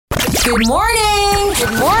Good morning.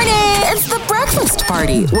 Good morning. It's the breakfast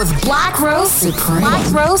party with Black Rose Supreme.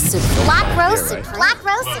 Black Rose Supreme. Black Rose Supreme. Black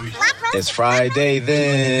Rose Supreme. Black Rose. It's Friday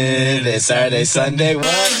then. It's Saturday, Sunday. What?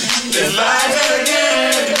 It's live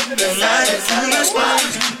again. It's live again.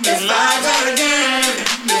 It's live again.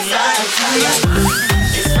 It's live again.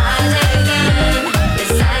 It's Friday again. It's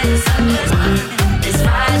Saturday, Sunday. It's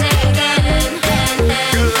Friday again.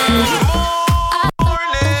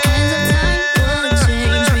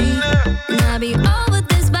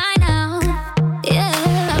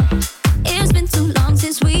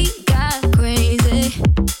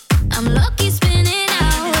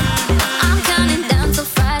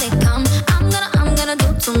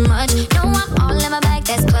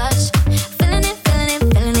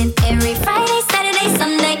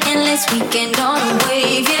 Weekend on a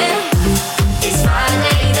wave, yeah. It's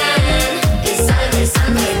Friday then. It's Saturday,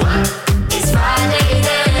 Sunday. It's Friday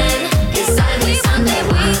then. It's Saturday, Sunday.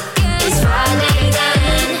 It's Friday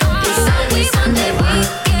then. It's Saturday, Sunday.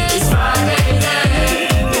 It's Friday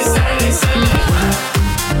then. It's Saturday, Sunday.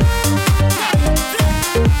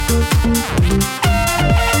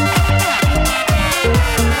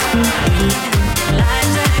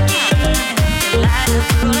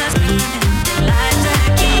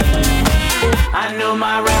 I knew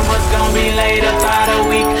my rent was gonna be late about a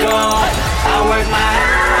week ago. I worked my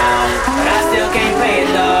ass off, but I still can't pay it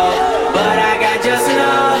though. But I got just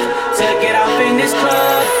enough to get off in this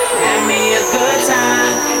club. Have me a good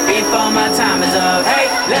time before my time is up. Hey,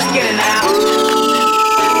 let's get it now.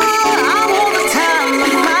 I want the time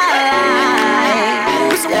of my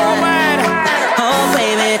life. It's worldwide. Oh,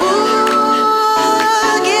 baby.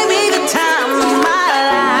 Ooh, give me the time of my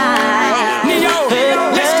life. Neo,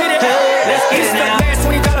 let's get it. Let's get it now. This the last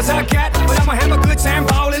 $20 I got, but I'ma have a good time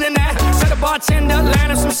ballin' in that. Tell the bartender,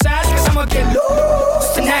 line up some sides, cause I'ma get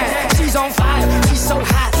loose tonight. She's on fire, she's so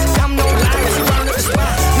hot. I'm no liar, she burn up the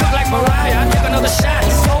spot. Look like Mariah, take another shot.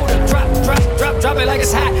 Soda, drop it like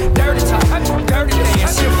it's hot. Dirty talk, dirty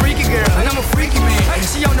dance. She a freaky girl, and I'm a freaky man.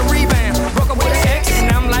 She on the rebound, broke up with an ex,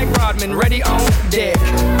 and I'm like Rodman, ready on deck.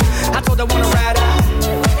 I told her wanna ride out,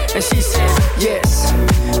 and she said yes.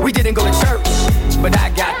 We didn't go to church, but I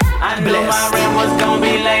got I knew my rent was gonna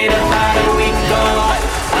be late about a week ago.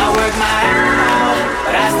 I worked my ass off,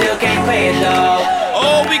 but I still can't pay it though.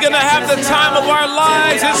 Oh, we're gonna have the time of our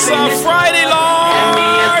lives. It's Friday, Lord. Have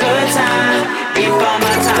me a good time before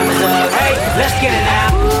my time is up. Hey, let's get it now.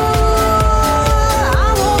 I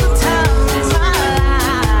want the time of my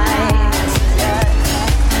life.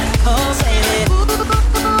 Oh, baby.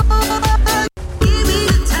 Give me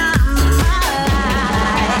the time of my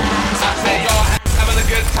life. I say y'all having a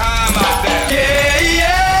good time out there. Yeah,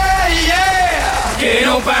 yeah, yeah. Que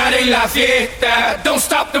no pare la fiesta. Don't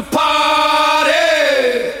stop the party.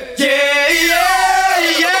 Yeah,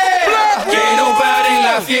 yeah, yeah. Que no pare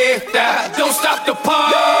la fiesta. Don't stop the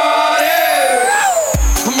party.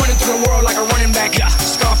 I'm running through the world like a running back. Yeah.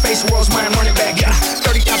 Scarface, world's mine, running back. Yeah.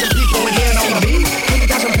 30,000 people in here know me.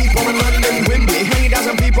 20,000 people in London, Wembley.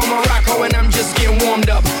 20,000 people in Morocco, and I'm just getting warmed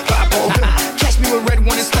up. Papo. Catch me with red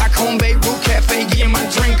one in Stockholm, Beirut Cafe, getting my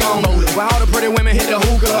drink on. While all the pretty women hit the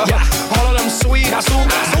hookah. Yeah. All of them sweet,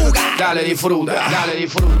 azúcar. Dale di fruta, dale di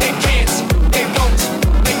fruta. They can't, they won't,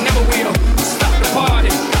 they never will stop the party.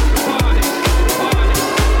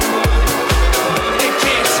 They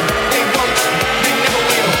can't, they won't, they never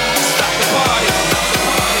will stop the party.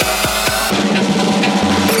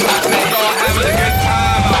 I say y'all having a good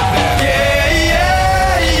time out there. Yeah,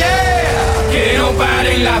 yeah, yeah. Que no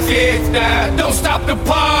pare la fiesta. Don't stop the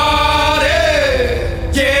party.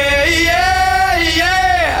 Yeah, yeah,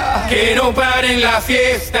 yeah. Que no pare la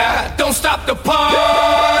fiesta. Don't stop the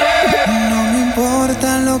party. No me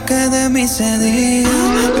importa lo que de mí se diga,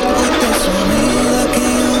 porque es su vida que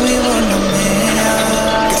yo vivo la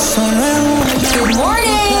mía, que solo es una. Good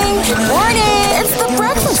morning. Good morning. It's the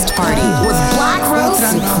breakfast party with Black Rose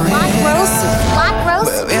Supreme. Black Rose Supreme. Black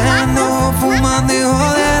Rose Supreme. Bebiendo, fumando y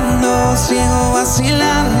jodiendo, sigo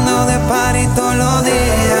vacilando de party todos los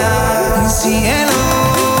días. Cielo.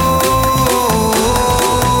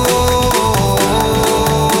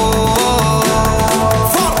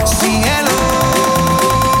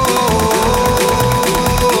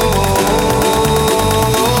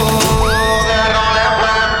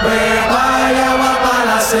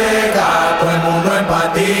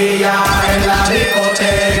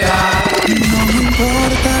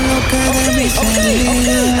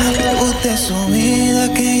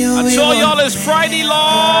 I told y'all it's Friday,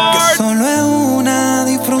 Lord.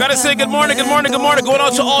 Gotta say good morning, good morning, good morning. Going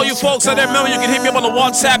out to all you folks out there. Remember, you can hit me up on the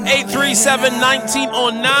WhatsApp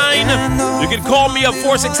 837-1909. You can call me up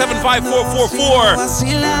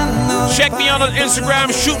 467-5444. Check me out on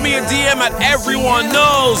Instagram. Shoot me a DM at Everyone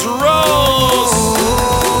Knows Rose.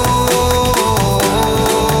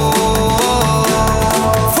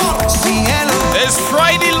 It's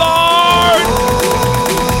Friday, Lord.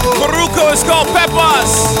 Farruko is called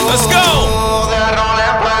Pepas. Let's go.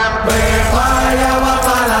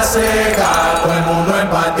 Seca, todo el mundo en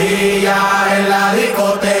patilla en la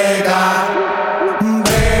discoteca.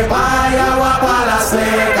 Ve pa' allá, agua pa' la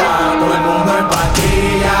seca, todo el mundo en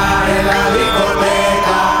patilla en la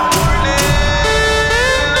discoteca.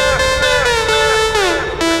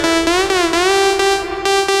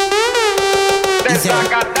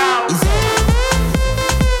 Desacatado.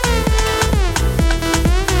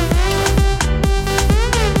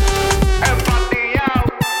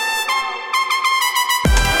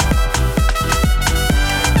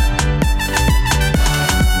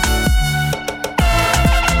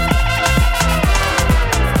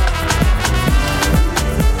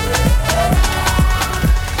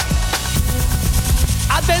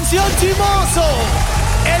 Chimoso,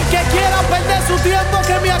 el que quiera perder su tiempo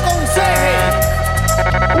que me aconseje.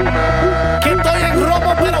 Que estoy en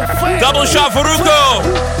robo pero feo. Double shot Farruko.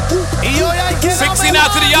 Y hoy hay que 16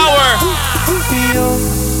 after the hour. Y yo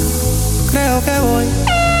creo que voy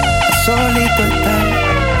a solito estar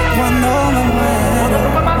cuando me muero.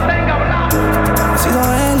 He sido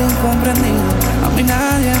el incomprendido, a mí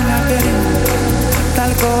nadie me ha querido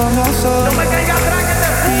tal como soy. No me caiga atrás que te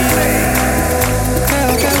pide.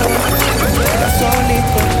 Creo que voy a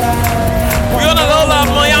solito estar. We gonna go la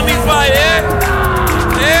Miami fight, eh?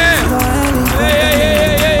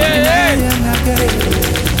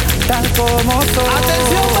 Tal como soy.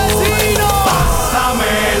 Atención vecino.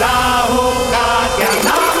 Pásame la boca que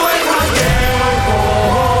andamos en jangueo con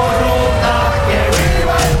ruta, que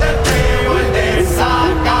viva el teteo, el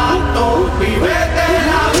desacato, vivete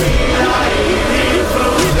la vida y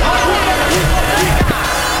disfruta.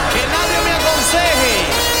 Que nadie me aconseje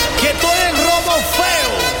que estoy en robo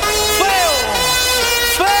feo, feo,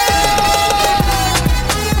 feo.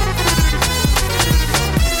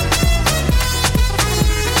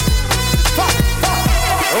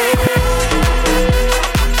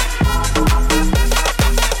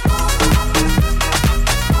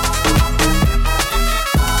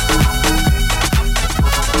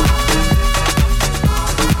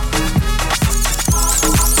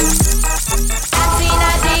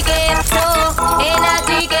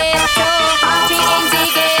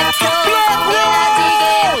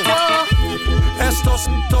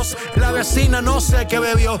 La vecina no sé qué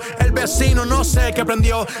bebió, el vecino no sé qué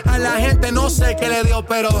prendió, a la gente no sé qué le dio,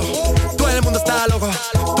 pero todo el mundo está loco,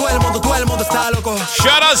 todo el mundo está loco.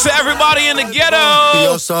 Shout out to everybody in the ghetto. Y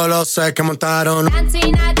yo solo sé que montaron.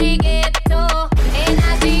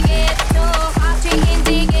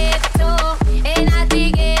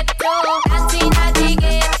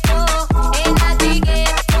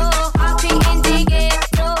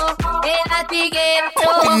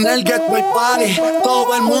 En el Gateway Party,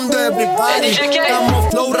 todo el mundo everybody. Estamos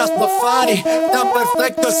flow Rastafari, tan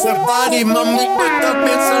perfecto ese body. Mami, tú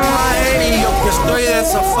también salvaje y yo que estoy de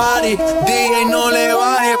safari. DJ no le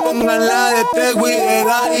baje, pongan la de Tego y de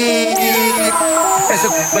Daddy. Ese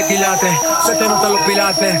tequilate, se te notan los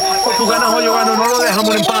pilates. O tú ganas o yo gano, no lo dejamos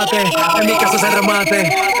en empate. En mi casa se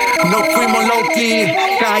remate. No fuimos low key,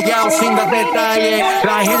 callados sin dar detalles.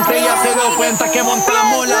 La gente ya se dio cuenta que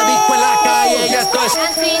montamos la disco en la calle. Ya esto es.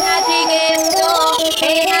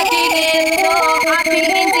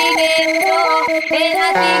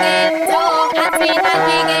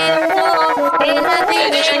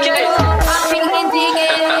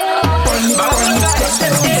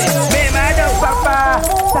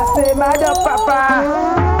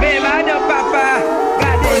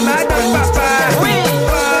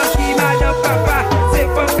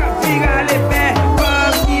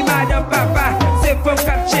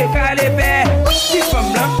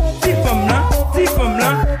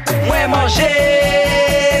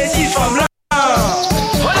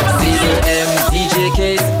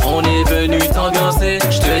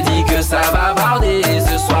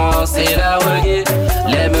 C'est la reggae,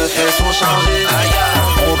 les meufs elles sont changées.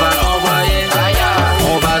 On va envoyer,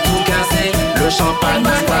 on va tout casser. Le champagne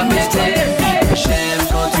va péter. J'aime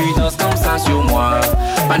quand tu danses comme ça sur moi.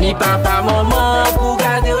 Pani papa maman pour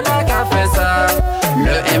garder la café ça.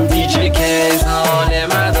 Le MDJ 15 ans les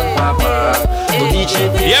madame papa.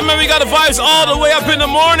 Yeah man, we got the vibes all the way up in the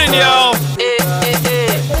morning, yo.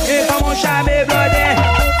 Et pas mon jamais blondé,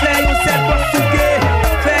 fais une cette portugais,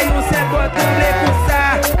 fais une cette portugais pour ça.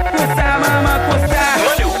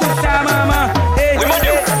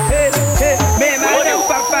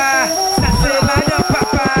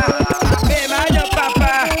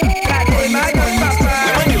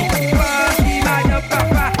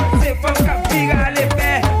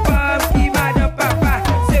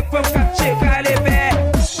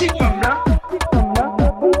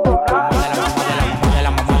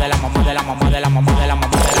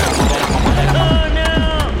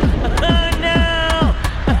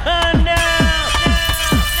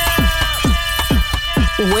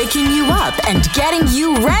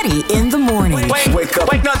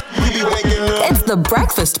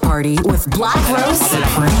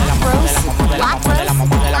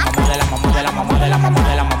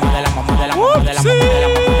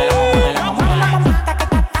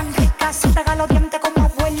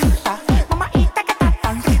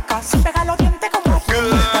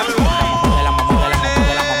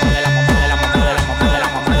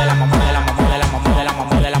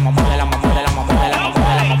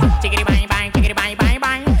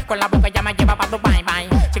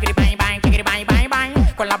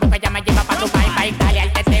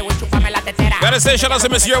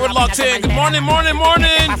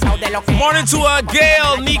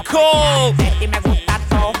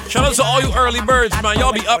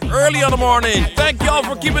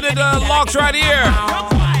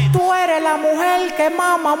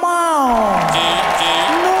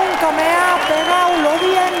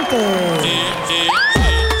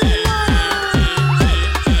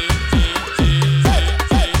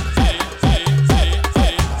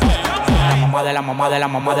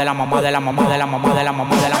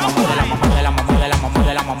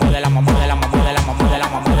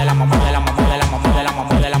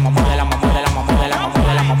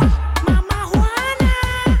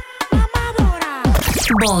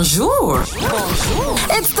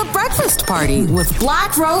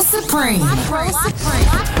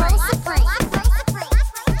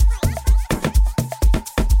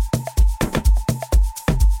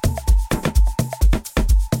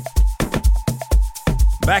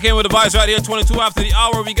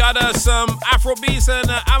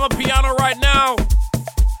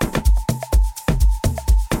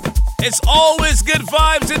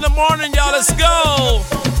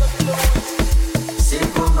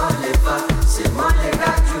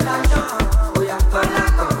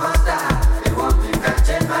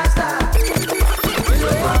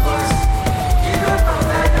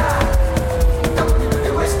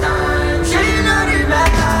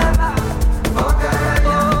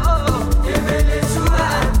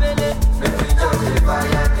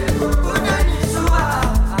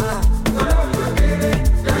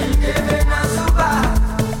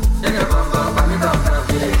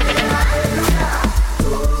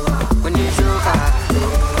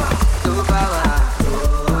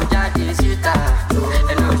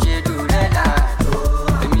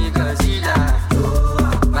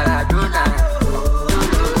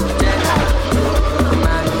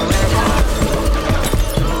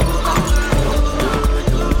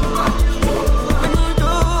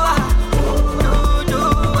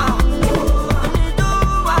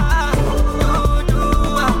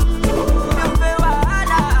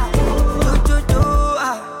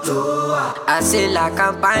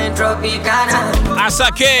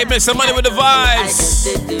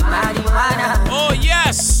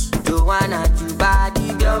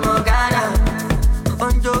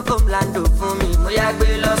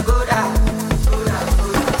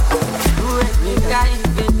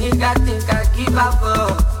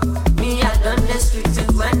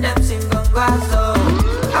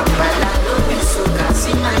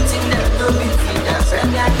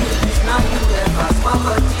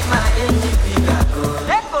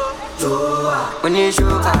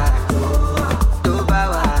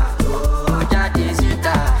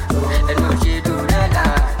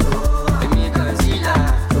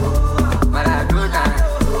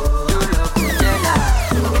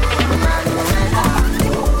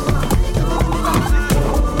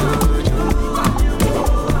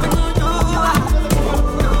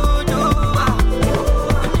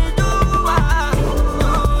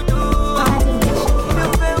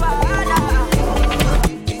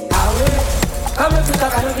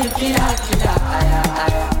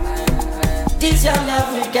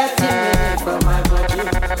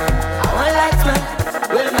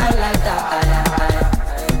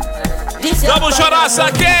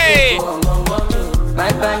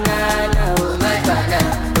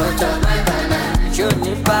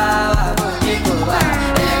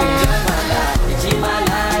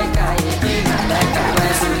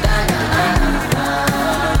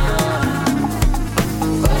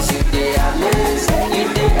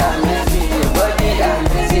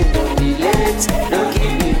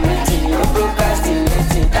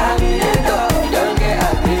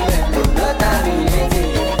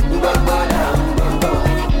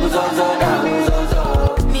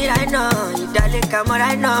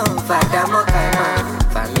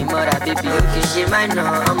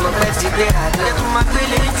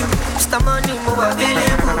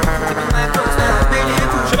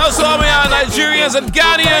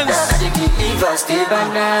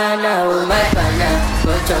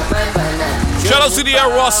 Shout out to the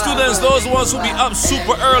raw students, those ones who be up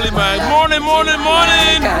super early, man. Morning, morning,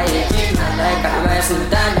 morning.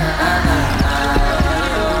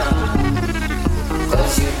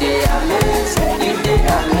 Cause you dey amazing,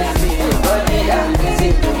 your body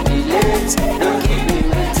amazing, don't be late, don't keep me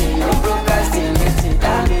waiting, no procrastinating,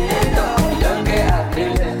 terminator, you don't get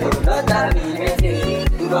agreement, not terminating,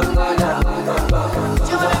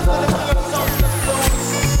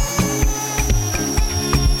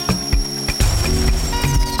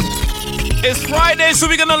 It's Friday, so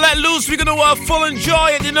we're gonna let loose, we're gonna full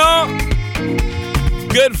enjoy it, you know?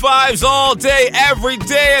 Good vibes all day, every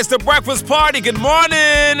day. It's the breakfast party. Good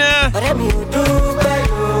morning.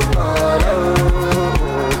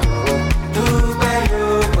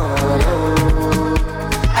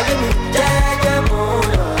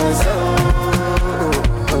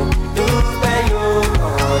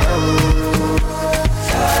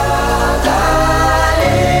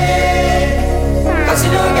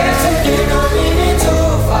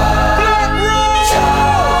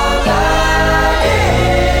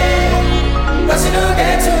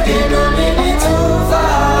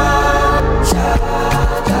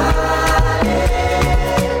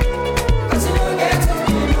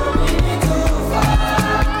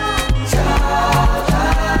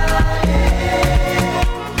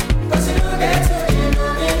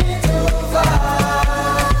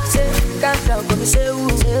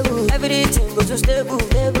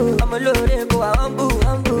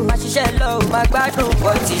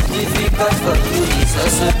 What is difficult for you is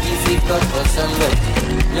also difficult for somebody.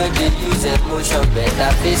 No, they use emotion,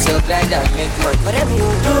 better face your grind and make money. Whatever you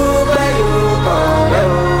do,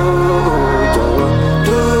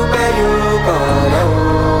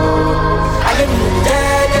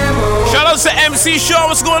 Shout out to MC Show.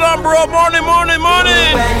 What's going on, bro? Morning, morning,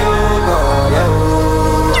 morning.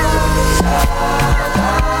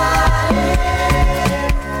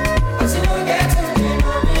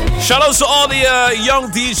 Shout out to all the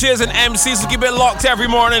young DJs and MCs who keep it locked every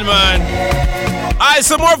morning, man. Alright,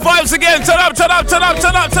 some more vibes again. Turn up, turn up, turn up,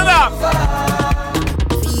 turn up, turn up.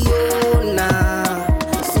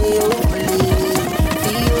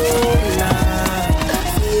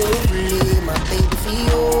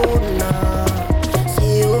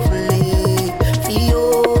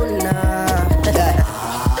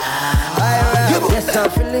 Yes, I'm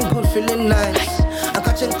feeling good, feeling nice. I'm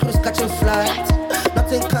catching cruise, catching flight.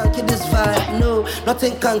 Nothing can kill this vibe, no,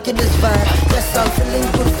 nothing can kill this vibe. Yes, I'm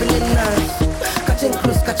feeling good, feeling nice. Catching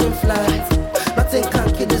cruise, catching flight. Nothing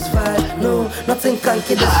can kill this vibe, no, nothing can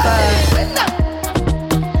kill this vibe.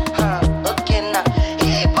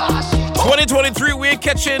 2023, we're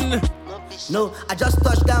catching. No, I just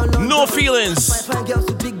touched down. No feelings.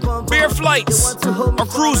 Beer flights or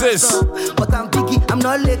cruises. But I'm biggie, I'm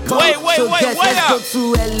not late. Wait, let's go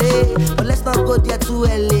to LA. But let's not go there to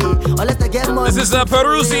LA. Or let's get money. This is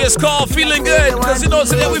Peruzzi. It's called Feeling Good. Because you know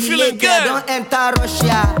today we're feeling good. Don't enter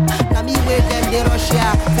Russia. Now me with them, they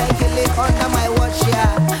Russia. Can't kill it under my watch,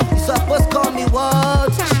 yeah. You supposed to call me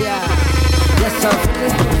what, yeah. Yes, I'm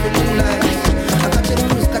feeling good, feeling nice. I'm catching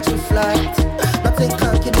cruise, catching flight. Nothing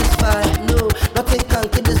can kill this vibe, no, nothing can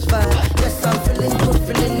kill this vibe. Yes, I'm feeling good,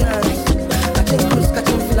 feeling nice. Catching cruise,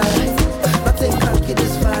 catching flight. Nothing can kill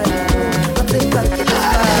this vibe, no, nothing can kill this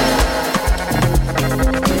vibe.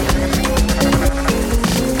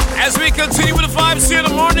 As we continue with the vibes here in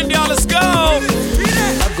the morning, y'all, let's go.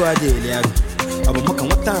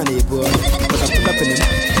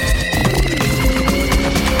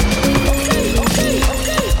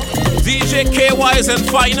 DJ KY is in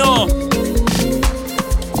final.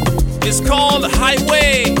 It's called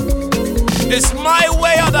Highway. It's my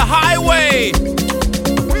way on the highway.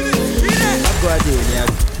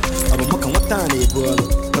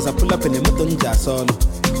 Cause I pull up in the Mudunja son.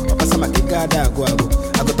 Papa my kigada guago.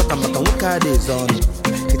 I got to make a waka days on.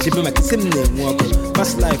 Kichibi my kisim name walk.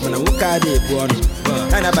 Past life when I walk out day born.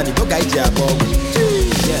 And about the book I jab.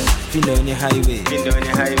 Yeah, Findo on the highway. Findo on the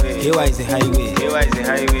highway. Here is the highway. Here is the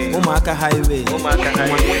highway. Umaka highway. Umaka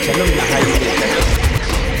highway. Shalom the highway.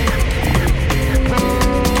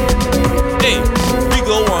 Hey, we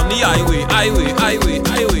go on the highway, highway, highway,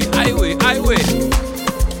 highway, highway, highway.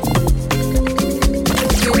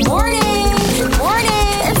 Good morning, good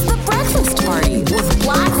morning. It's the breakfast party with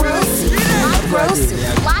Black Rose, Black Rose,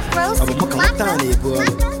 Black Rose, Black Rose.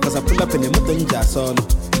 Cause I pull up in the Mudunja son.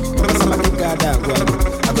 Papa my kigada guago.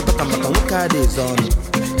 I got to make a waka days on.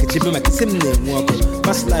 Kichibi my kisim name walk.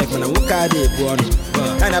 Past life when I walk out day born.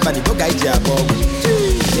 And about the book I jab.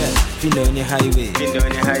 Yeah, Fino on your highway.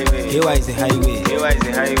 Here is the highway.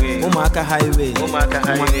 Umaka highway.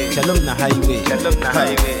 Shalom na highway.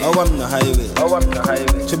 Oh, I'm the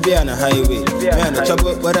highway. To be on a highway. Man, the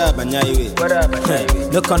trouble, what up, and highway.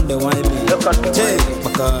 Look on the wine. Jay,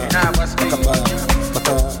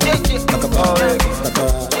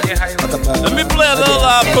 let me play a little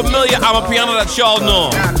familiar Amapiano that y'all know.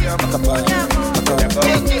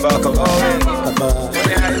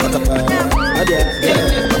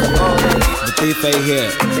 The thief here.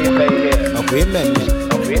 Okay, man.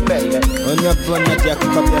 On your planet, you can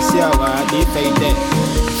copy a siawa, they pay there.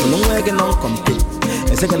 So no way can on compete.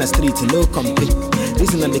 A second street, no compete.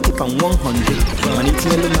 Listen, and they keep on 100. Man, it's a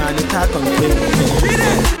man, it's a complete.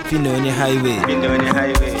 Fino on your highway.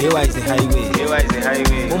 Here is the highway.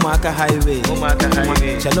 Umaka highway.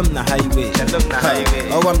 Shalom na highway.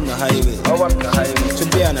 Oh, I'm the highway. To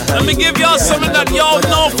be on a highway. Let me give y'all something that y'all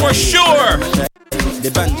know for sure. The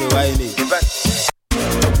banjo highway.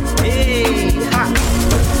 Hey, ha.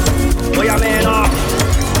 Boy, amen.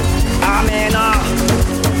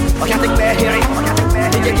 I can't take back here.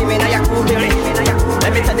 Did you give me a yaku here?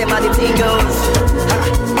 Let me tell them how the thing goes.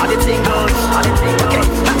 How the thing goes.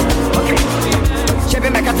 Okay. Chevy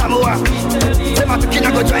make a tamua. Say my picking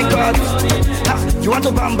go join God. You want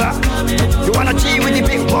to bamba? You wanna G with the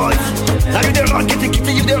big boys? Now you the wrong, get it,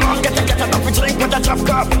 you the wrong, get enough to drink with a drop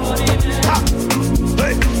cup.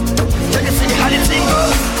 Hey, can you see how the thing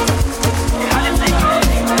goes?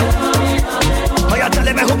 Oh, you tell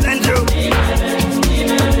me who blend you?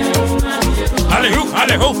 Allez,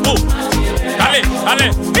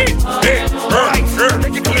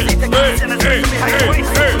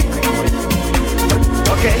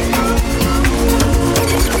 Okay.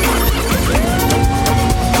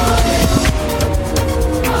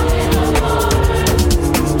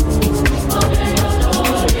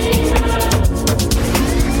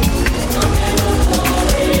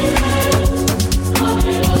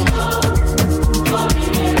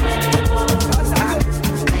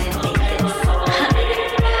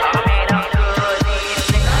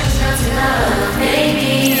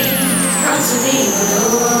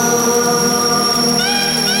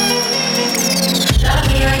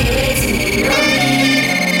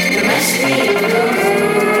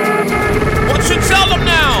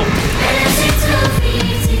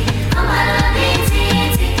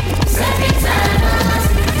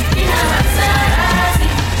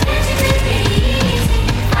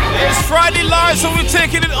 So we're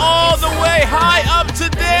taking it all the way high up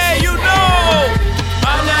today, you know.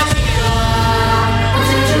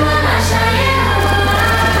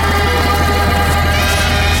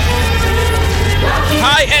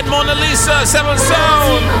 Hi, Ed Mona Lisa, 7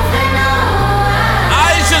 Sound.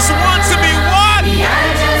 I just want to be one.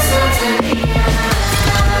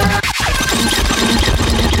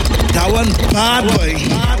 That one, bad boy.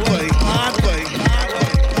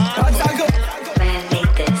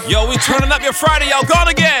 Yo, we turning up your Friday, y'all gone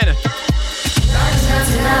again.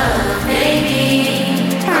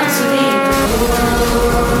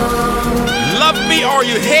 Love me or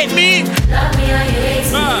you hate me.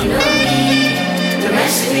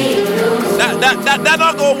 That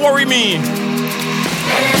not gonna worry me.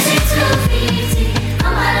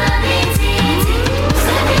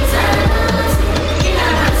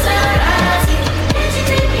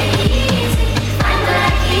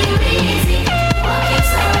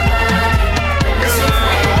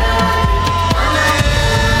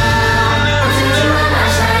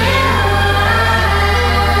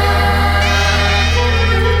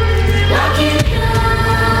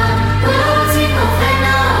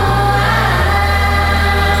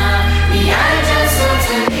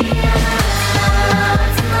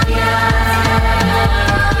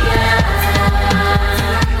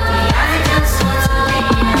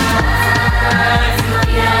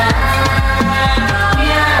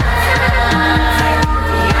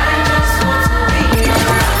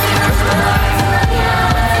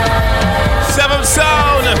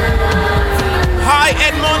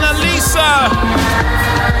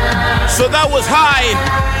 So that was high.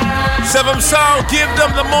 7 Sound, give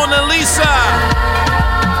them the Mona Lisa.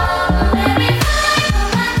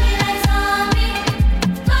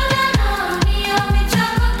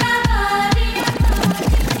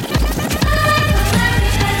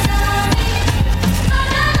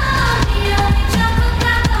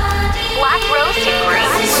 Black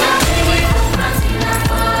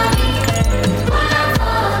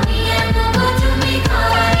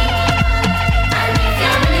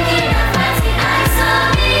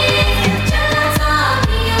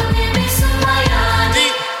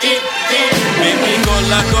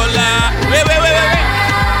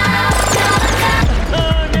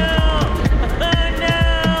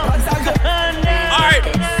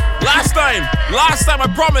Last time, I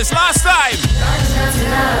promise, last time.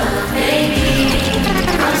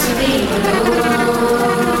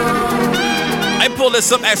 I pulled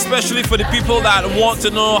this up especially for the people that want to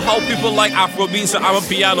know how people like Afrobeats or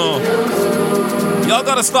Amapiano. Y'all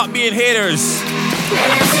gotta stop being haters.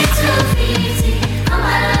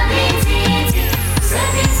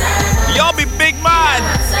 Y'all be big mad.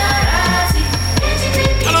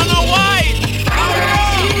 I don't know why.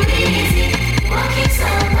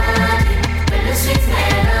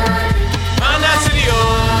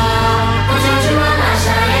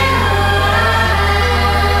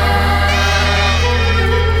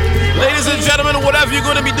 Ladies and gentlemen, whatever you're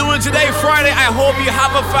going to be doing today, Friday, I hope you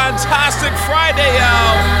have a fantastic Friday,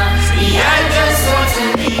 y'all. See, I just want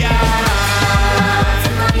to be out.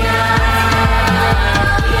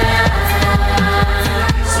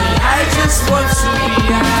 See, I just want to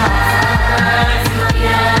be out.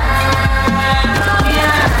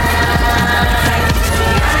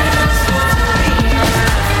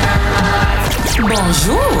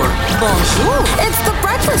 Bonjour, bonjour. It's the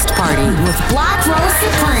breakfast party with Black Rose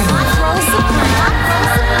Supreme. Black Rose Supreme.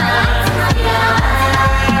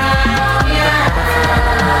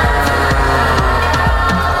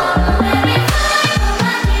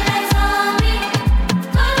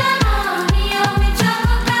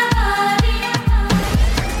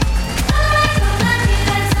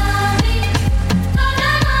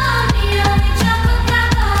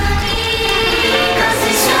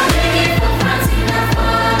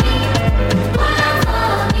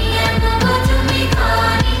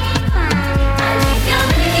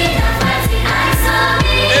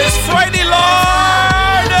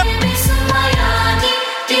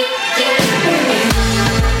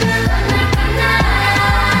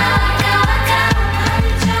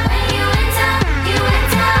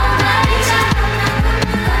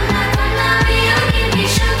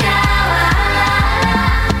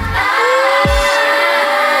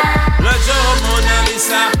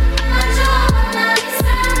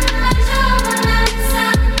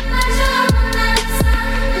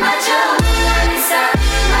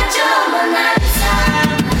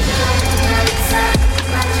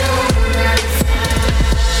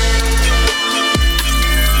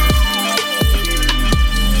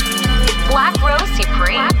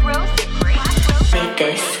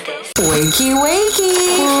 Wakey, wakey.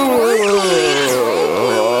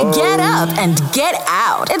 Get up and get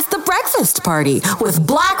out. It's the breakfast party with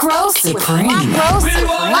Black Rose Supreme. Black Rose Supreme.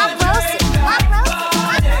 Black Rose Supreme. Black Rose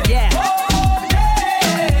Supreme. Yeah.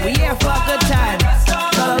 We here for a good time.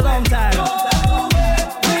 For a long time.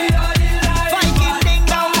 Viking ding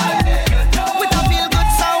dong. With a feel good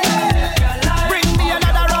sound. Bring me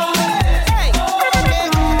another round. Hey.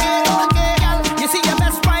 Okay. You see your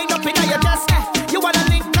best find up in your chest. You wanna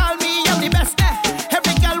link, call me, I'm the best.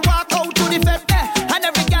 Every girl walk out to the fed. And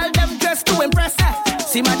every girl them dressed to impress.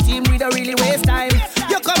 See my team, we don't really waste time.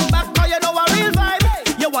 You come back, cause you know a real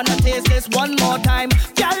vibe. You wanna taste this one more time.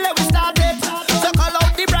 Girl, let me start it. So call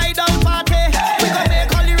out the bridal party. We gon'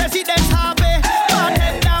 make all the residents happy.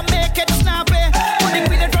 Bartender, make it snappy. Put the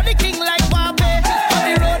queen in front of the king like Papi. On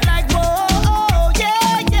the road like whoa, oh,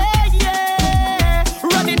 yeah, yeah, yeah.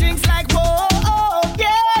 Run the drinks like whoa, oh,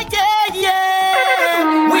 yeah, yeah,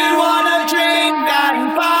 yeah. We wanna drink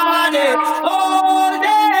and party all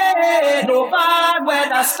day. No bad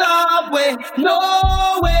weather, stop way,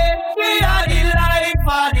 no way. We are the life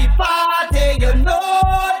for the party, you know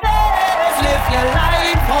this. Live your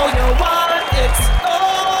life how you want, it's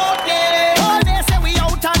okay. All day say we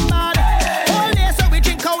out and mad. All day say we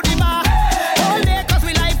drink out the bar. All day cause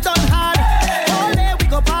we life done hard. All day we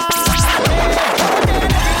go party.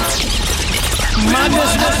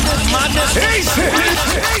 Madness.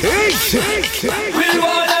 We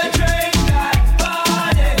wanna drink and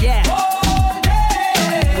party. Yeah.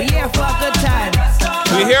 We here for a good time.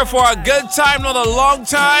 We're here for a good time, not a long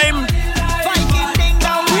time.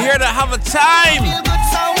 We're here to have a time.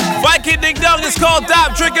 Viking Ding Dong is called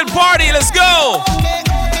Dap Drinking Party. Let's go.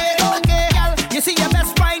 You see your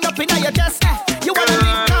best wine up in your chest. You wanna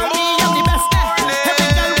link, call me, I'm the best. Every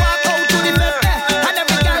girl walk out to the bed. And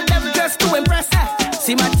every girl them dressed to impress.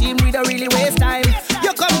 See my team, we don't really waste time.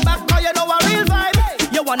 You come back, cause you know a real vibe.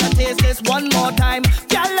 You wanna taste this one more time.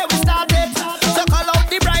 Girl, let me start it. So call out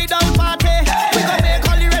the bridal party. We gon' make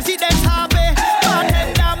all the residents happy.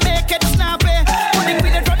 Bartender, make it snappy. Put the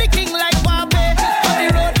queen in front of the king like Papi. On the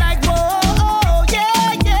road like whoa, oh,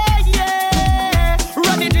 yeah, yeah, yeah.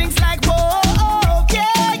 Run the drinks like whoa, oh,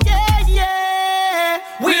 yeah, yeah, yeah.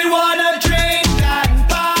 We wanna drink and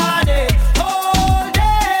party all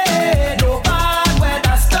day. No bad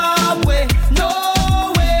weather, stop way, no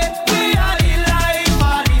way. We are the life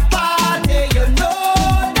of the party, you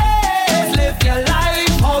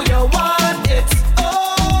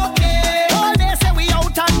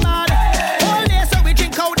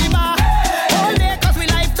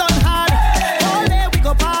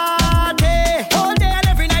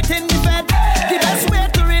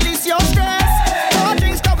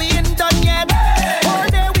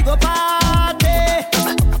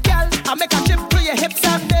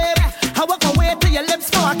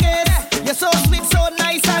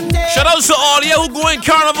Shout out to all you who going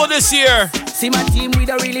carnival this year. See my team, we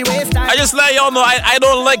don't really waste time. I just let y'all know I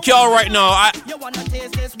don't like y'all right now.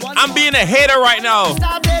 I'm being a hater right now.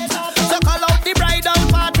 So call out the bridal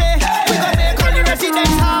party. We gonna make all the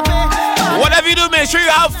residents happy. Whatever you do, make sure you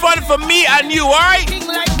have fun for me and you, alright?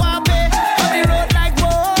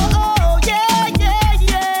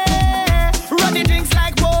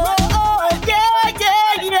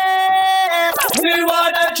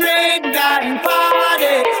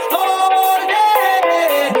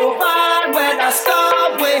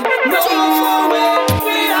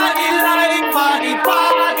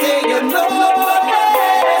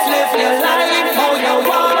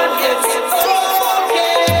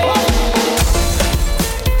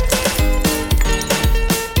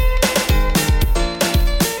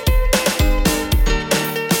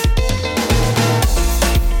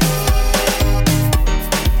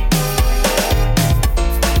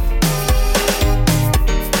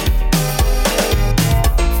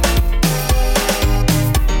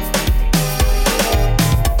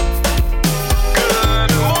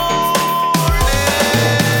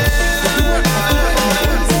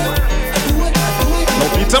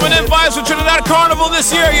 For Trinidad Carnival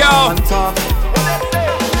this year, y'all.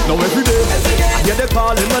 Now every day, I hear they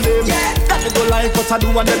calling my name. That they don't like what I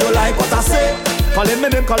do and they don't like what I say. Calling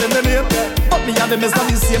my name, but me and them is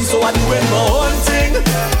not the same, so I do it my own thing.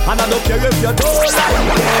 And I don't care if you don't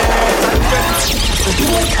like it.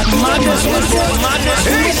 Madness.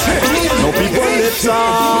 No people let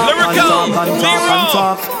talk. Lyrical,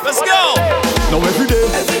 talk. Let's go. Now every day,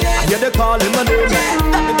 I hear they calling my name.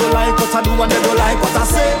 That they don't like what I do and they don't like what I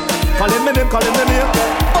say. Calling my name. But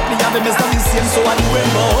me and them is not the same, so I do it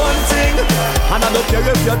my own thing. And I don't care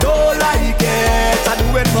if you don't like it. I do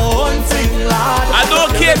it my own thing, lad. I don't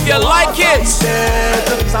care if you like it.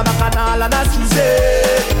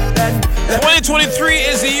 2023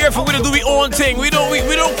 is the year for we to do our own thing. We don't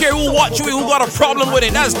care who watch you, who got a problem with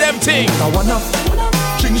it. That's them thing. I wanna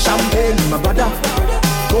drink champagne, my brother.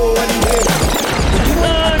 Go anywhere.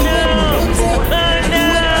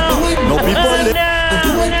 No people live.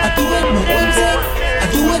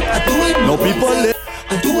 No people live.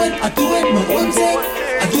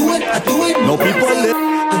 No people live.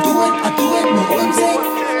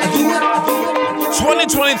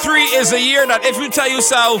 2023 is a year that if you tell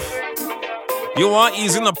yourself you want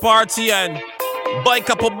ease in the party and buy a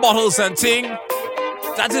couple bottles and ting,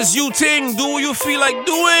 that is you ting. Do what you feel like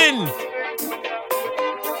doing.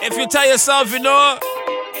 If you tell yourself, you know,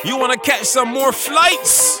 you want to catch some more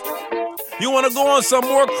flights, you want to go on some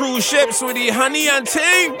more cruise ships with the honey and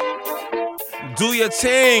ting, do your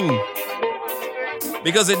thing.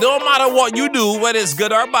 Because it don't matter what you do, whether it's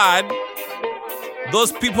good or bad,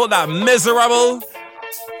 those people that miserable,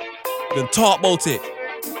 can talk about it.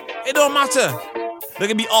 It don't matter. They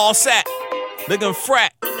can be all set. They can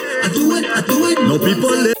fret. I do it. No people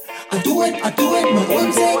live. I do it. My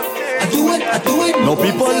own thing. I do it. No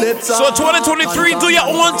people live. So 2023, do your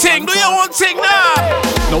own thing. Do your own thing now.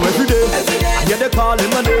 Now every day, I hear they calling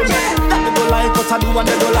my name. That they don't like what I do and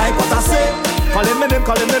they don't like what I say. Calling my name.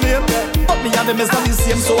 But me and them is not the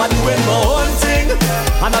same, so I do it my own thing.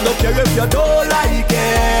 And I don't care if you don't like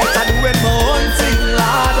it. I do it my own thing,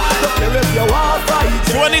 lad. Don't care if you want fight.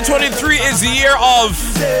 2023 is the year of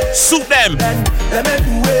suit them. Let me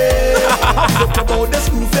do it. Talk about the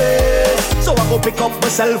school face. So I go pick up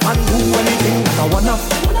myself and do anything that I wanna.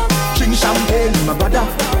 Drink champagne, my brother.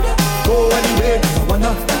 Go anywhere that I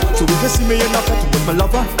wanna. So if you see me in a party with my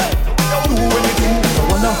lover, do anything that I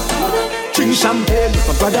wanna. Drink champagne with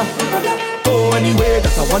my brother. Go anywhere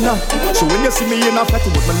that I wanna. So when you see me in a party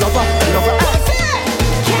with my lover,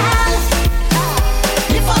 Girl,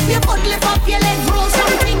 lift up your foot, lift up your leg, roll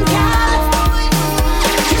something, girl.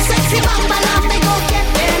 You sexy bamba, love me, go get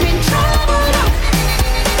them in trouble.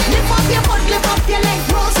 Lift up your foot, lift up your leg,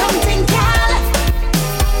 roll something, girl.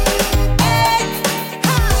 Hey,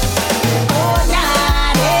 oh,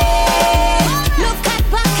 daddy, look at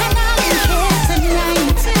Bacchanal in here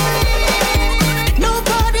tonight.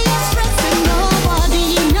 Nobody is stressing, nobody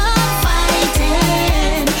not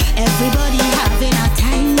fighting. Everybody having a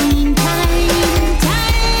time.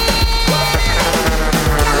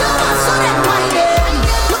 So that winding,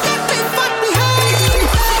 look at big fat behind.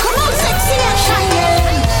 Come on, sexy and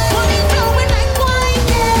shining, money flowing like wine.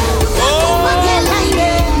 Look at over there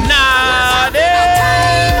lining. Nah,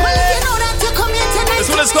 Well, if you know that you come here tonight. This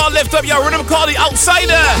one is called Lift Up Your Rhythm, called The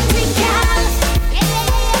Outsider.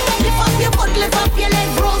 Lift up your foot, lift up your leg,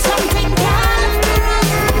 roll something, girl.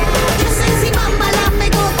 You sexy mama, love me,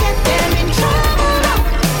 go get them in trouble.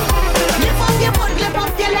 Lift up your foot, lift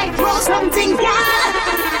up your leg, roll something, girl.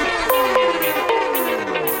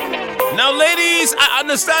 Now, ladies, I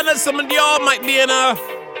understand that some of y'all might be in a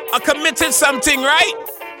committed something, right?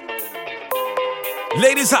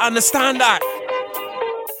 Ladies, I understand that.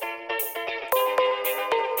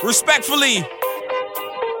 Respectfully,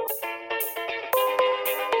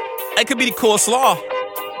 I could be the coleslaw.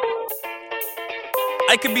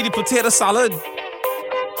 I could be the potato salad.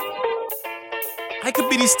 I could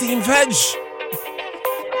be the steamed veg.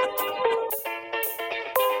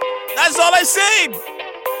 That's all I said.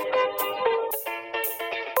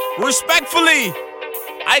 Respectfully,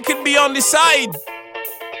 I could be on the side.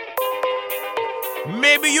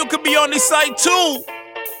 Maybe you could be on the side too.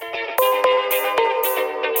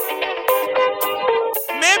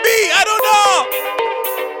 Maybe, I don't know.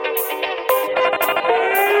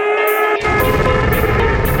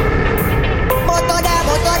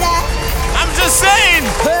 I'm just saying,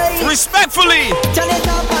 respectfully. Turn it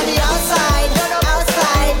up on the outside,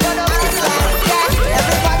 outside, outside. Yeah,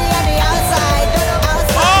 everybody on the outside,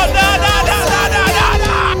 outside. Oh, no.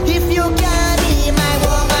 If you can be my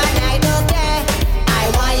woman, I don't care. I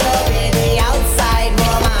want you to be the outside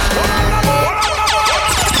woman.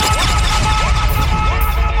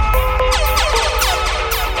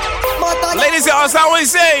 Ladies, that's how I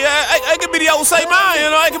say. I could be the outside man, you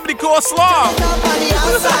know. I could be the coleslaw.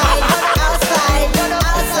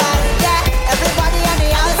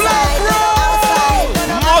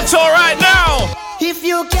 Motto right now. If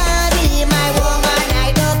you can be my woman,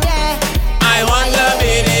 I don't care. I want to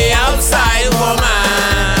be the outside woman.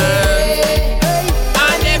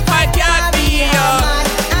 And if I can't be your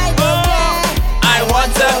man, I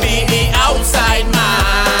want to be the outside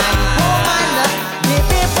man. The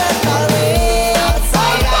people call me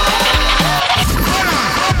outsider.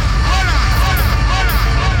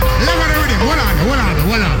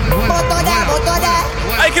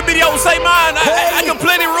 I can be the outside man. I can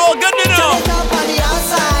play the role good enough.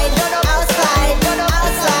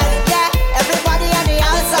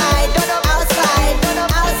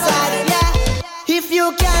 If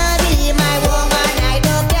you can be my woman, I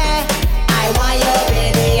don't care. I want you to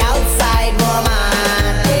be the outside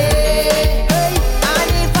woman.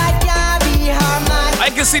 And if I can be her man, I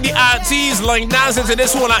can see the aunties like dancing to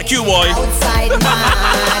this one at Q-Boy. outside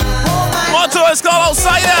man. Motto is called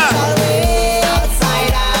Outsider.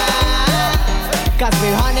 Cause we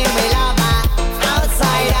honey, we love her.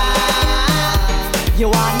 Outsider. You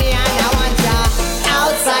want me and I want ya.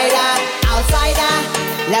 Outsider, outsider.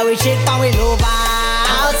 Let we shit and we love her.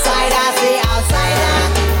 Outsider, say outsider.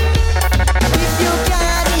 If you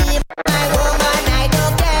can be my woman, I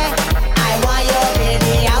don't care. I want you to be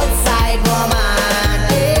the outside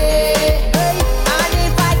woman. And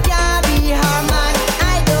if I can be her man,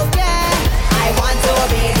 I don't care. I want to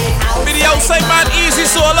be the outside. Be the outside man, easy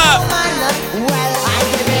solar. Well, I'm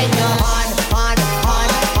giving you on.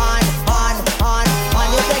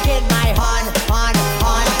 You taking my on.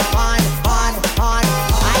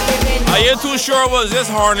 Are you too sure it was this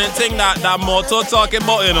horny thing that Motto talking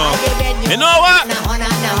about, you know? You know what?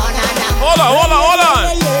 Hold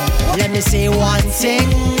on. Let me say one thing.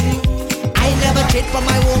 I never cheat for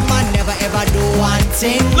my woman, never ever do one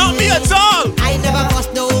thing. Not me at all. I never force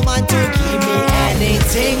no woman to give me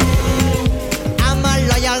anything. I'm a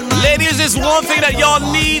loyal man. Ladies, there's one thing that y'all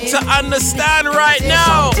need to understand right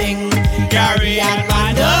now. Gary and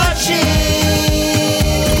Manochi.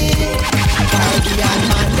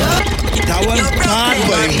 That was bad,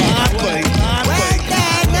 boy.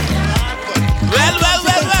 Well.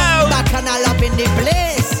 Back and all up in the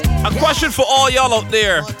place. A question for all y'all out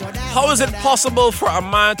there. How is it possible for a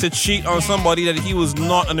man to cheat on somebody that he was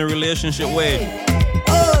not in a relationship with?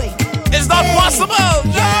 It's not possible.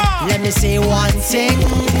 No. Let me say one thing.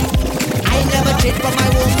 I never cheat for my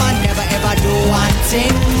woman, never ever do one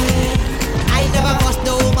thing. I never force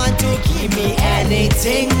no woman to give me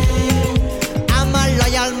anything. I'm a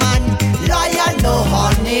loyal man, loyal no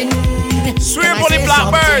hunting. Swear for the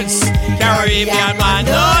blackbirds. Caribbean man,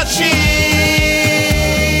 no cheat.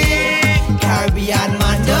 Caribbean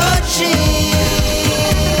man, no cheat.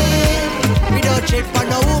 We don't cheat for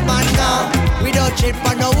no woman now. We don't cheat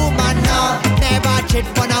for no woman now. Never cheat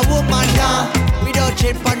for no woman now. We don't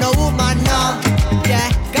cheat for no woman now.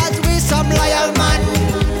 Yeah, cause we some loyal man.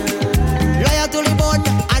 Loyal to the bone.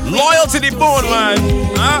 And loyal to the bone, man.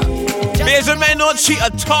 Huh? Major men don't cheat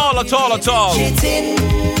at all.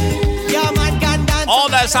 All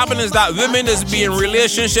that's happening is that women is being in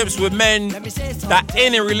relationships with men that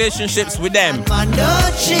ain't in relationships with them.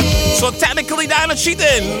 So technically, they're not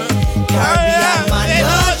cheating.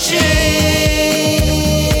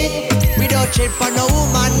 We don't cheat for no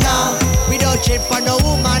woman now. We don't cheat for no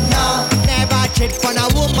woman now. Never cheat for no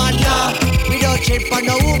woman now. We don't cheat for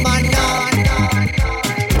no woman now.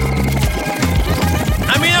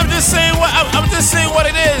 just saying what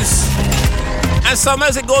it is. And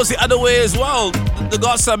sometimes it goes the other way as well. They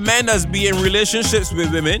got some men that's be in relationships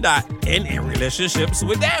with women that ain't in relationships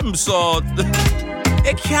with them. So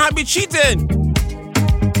it can't be cheating.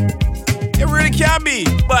 It really can't be.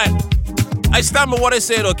 But I stand by what I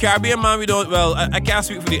say though. Caribbean man, we don't, well, I can't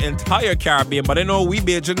speak for the entire Caribbean, but I know we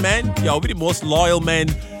Bajan men, yo, we the most loyal men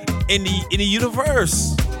in the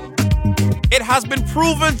universe. It has been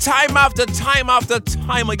proven time after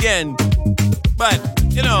time again. But,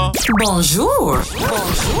 you know. Bonjour.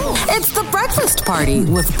 Bonjour. It's the breakfast party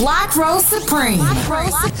with Black Rose Supreme. Black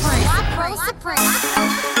Rose Supreme. Black Rose Supreme.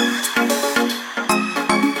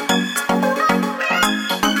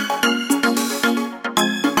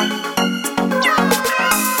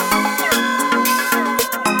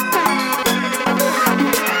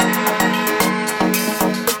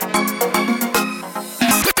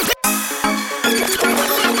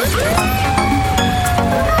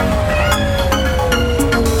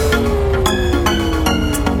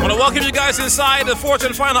 Inside the fourth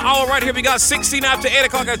and final hour right here. We got 16 after 8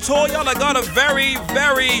 o'clock. I told y'all I got a very,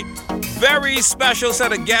 very, very special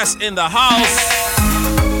set of guests in the house.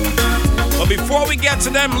 But before we get to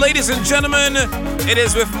them, ladies and gentlemen, it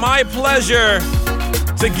is with my pleasure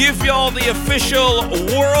to give y'all the official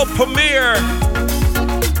world premiere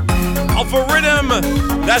of a rhythm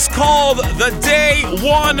that's called the Day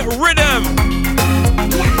One Rhythm.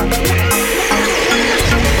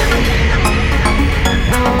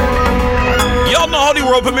 Y'all know how the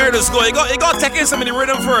world premiere is going. You got to take in some of the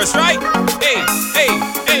rhythm first, right? Hey, hey,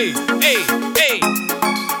 hey, hey, hey.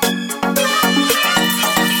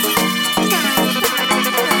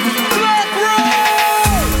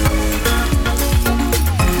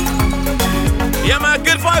 Yeah, man,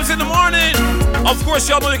 good vibes in the morning. Of course,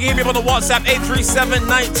 y'all know you can hit me up on the WhatsApp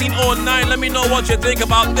 837-1909. Let me know what you think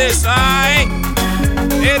about this, alright?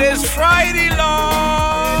 It is Friday, Lord.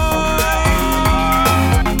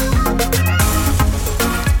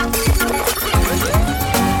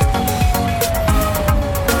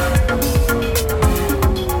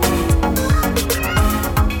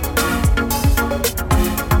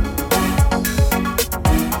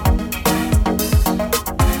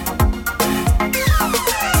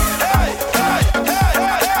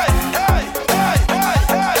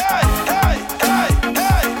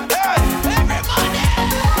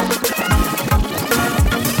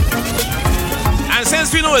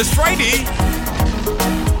 It's Friday.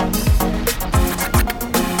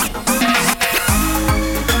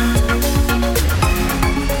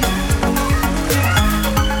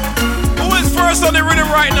 Who is first on the rhythm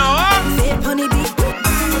right now, huh?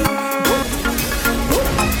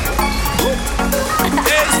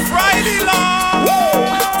 It's Friday, Lord.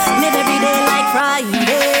 Live every day like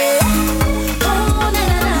Friday.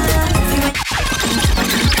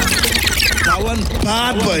 That one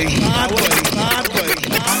bad boy, bad boy, bad boy.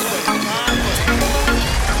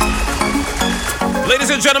 Ladies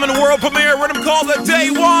and gentlemen, world premiere rhythm called the Day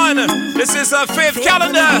One. This is a fifth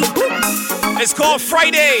calendar. It's called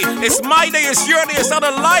Friday. It's my day, it's your day, it's not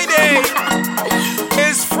a lie day.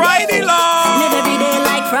 It's Friday, Lord. Live every day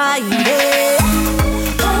like Friday.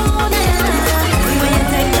 When you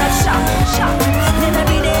take that shot. Live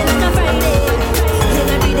every day like a Friday. Live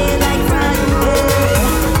every day like Friday.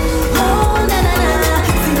 Oh, na na na.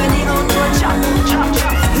 See when the old boy chop.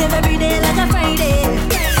 Live every day like a Friday.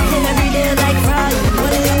 Live every day like Friday.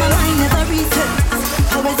 What in my mind never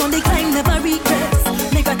resets. Always on the climb, never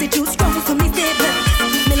regrets. My gratitude strong, so me stay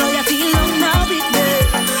blessed. Me loyalty long now with me.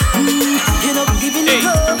 You know, giving it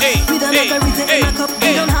up. We don't have everything in my cup.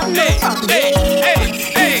 We don't have no problem.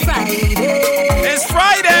 It's Friday. It's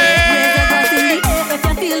Friday. Raise your glass in the air if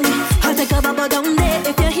you feel me. I'll take a bubble down there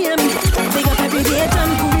if you hear me. Big up every day, John,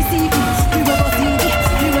 who receive me. You will go see me.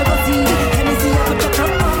 Let me see you put your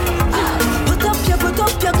cup up. Put up your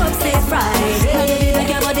cup, say Friday. Make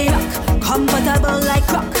your body rock. Comfortable like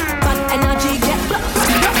rock. But energy get blocked.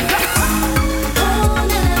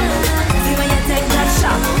 See when you take that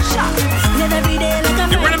shot. Live every day like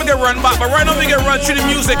a You're ready to get run back, but right now we get run to the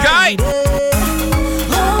music, alright?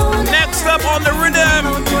 Next up on the rhythm.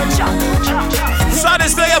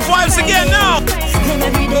 Saturday Night Vibes again now. Live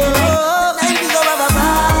every day like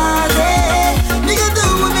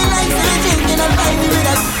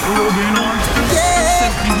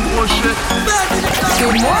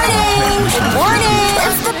Good morning. Good morning.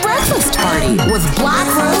 It's the breakfast party with Black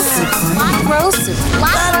Rose Supreme. Black Rose Supreme.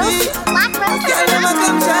 Black Rose. Black Rose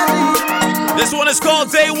Supreme. This one is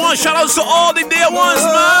called Day One. Shout out to all the day ones,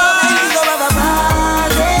 man.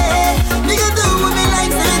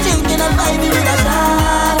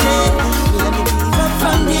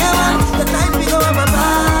 From day one, the night we go have a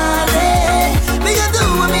party.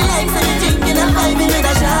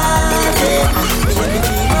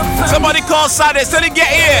 outside there, still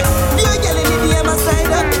get here. Me a girl in the DM a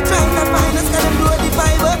sign up, trying to find us, cause them blow the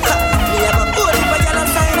vibe up. Me have a whole heap of girl a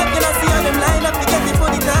sign up, you know see how them line up to get it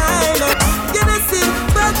for the time. You know see,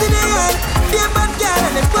 party the yard, be a bad girl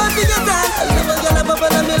and them party get on. I love a girl a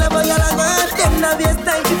bubble and me love a girl a girl. Them now waste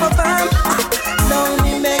time to perform. Now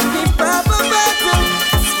me make me pop a bottle,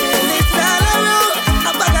 spill it all around.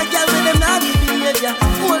 A bag of girl with them naughty behavior,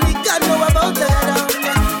 only God know about that.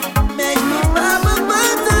 Make me pop a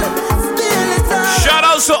bottle, spill it all. Shout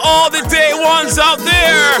out to all the day ones out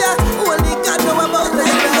there. Only God know about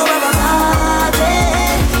that.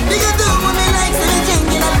 Nigga do what me like, so you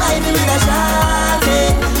drinking and vibing with a shawty.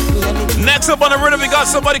 Next up on the rhythm, we got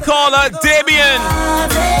somebody called Damien.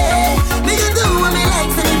 Nigga do what me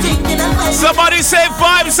like, so you drinking and vibing. Somebody say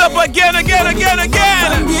vibes up again.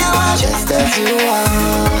 Just as you are,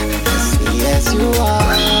 as sweet as you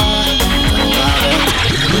are.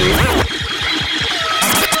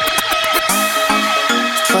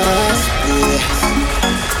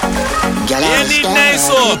 You need nice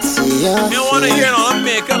up. You wanna hear no, I'm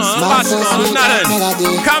making no, I'm watching no,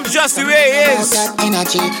 nothing. Come just the way it is.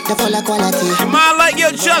 You might like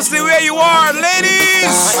you just the way you are,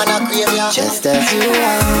 ladies. Just as you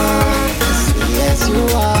are, as sweet as you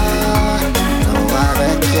are. No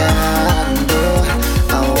other can do.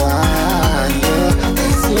 I want you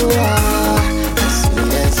as you are, as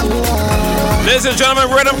sweet as you are. Ladies and gentlemen,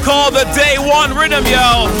 rhythm called the Day One Rhythm,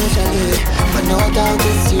 yo. But no doubt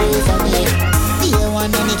it's you for me. Day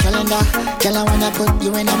one on the calendar. Girl, I wanna put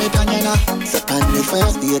you in a me pan, you know. So on the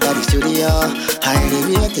first date at the studio,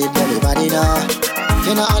 highly rated, everybody know.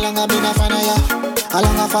 You know how long I've been a fan of you. How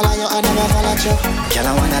long I follow you, I never follow you. Girl,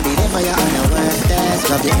 I wanna be there for you on the worst days.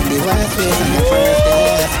 Love you in the worst ways on the first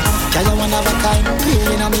days. Girl, you one of a kind,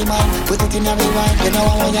 clear in my mind. Put it in every wine, you know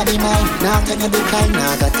I want you be mine. Now take a decline,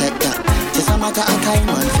 now I gotta take that. Just a matter of time,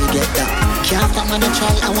 man, forget that. Can't stop, man, and try,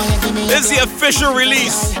 I want you give me. This is the official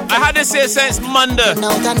release. I had this here since Monday.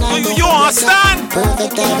 You understand?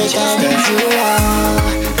 Perfect everything as you are,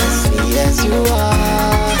 as sweet as you are.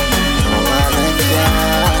 No other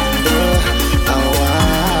can do. I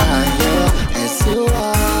want you as you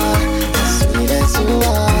are, as sweet as you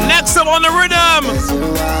are. Next up on the rhythm,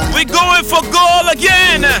 we going for goal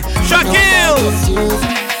again. Shaquille.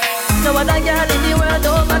 No other girl in the world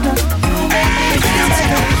don't matter. You make me feel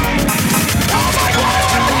better.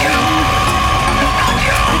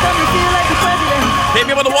 You got me feel like the president. Hit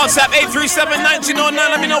me up on the WhatsApp 837-1909.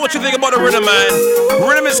 Let me know what you think about the rhythm, man.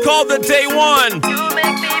 Rhythm is called the Day One.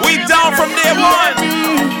 We down from day one.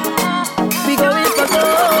 We going for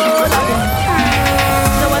gold again.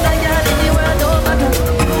 No other girl in the world don't matter.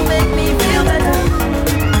 You make me feel better.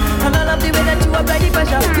 And I love the way that you apply the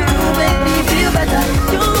pressure. You make me feel better.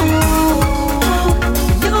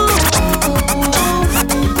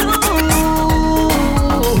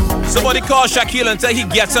 Somebody call Shaquille and tell he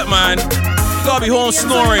gets up, man. You gotta be home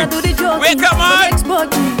snoring. Wake up, man.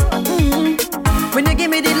 When you give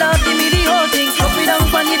me the love, give me the whole thing. Put me down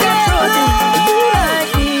on the dance floor. You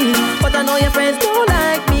like me, but I know your friends don't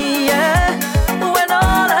like me, yeah. When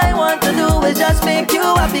all I want to do is just make you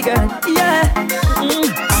happy, girl, yeah.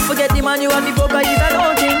 Forget the man you have before, cause he's a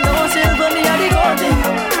long thing. No silver, me a the gold thing.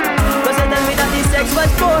 Cause you tell me that the sex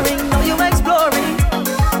was boring. Now you exploring.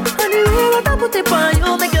 And the way that I put it on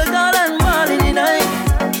you, make your girl and ball in the night.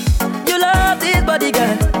 You love this body,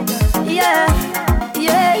 girl, yeah,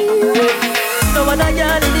 yeah. No other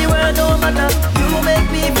girl in the world don't matter. You make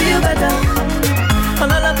me feel better.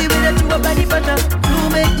 And I love the way that you apply the pressure. You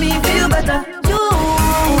make me feel better. You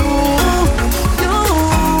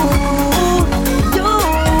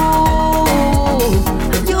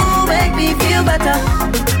make me feel better.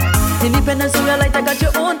 Independence, so you're like I got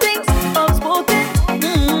your own things. Outspoken.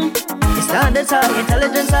 It's standard side,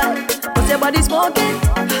 intelligent side. What's your body smoking?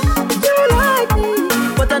 You like me,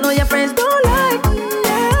 but I know your friends don't like me.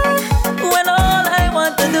 When all I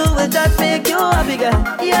want to do is just make you happy, girl,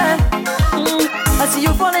 yeah. I see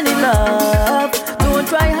you falling in love. Don't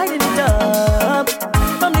try hiding it up.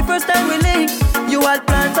 From the first time we linked, you had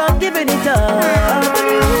plans of giving it up. And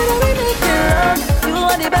you know we make it love. You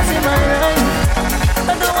are the best in my life.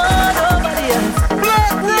 I don't want nobody else.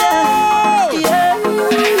 Yeah, yeah.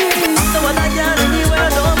 So what I got in the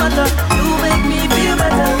world don't matter. You make me feel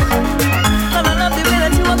better. And I love the way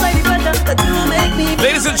that you are like the better. That you make me feel.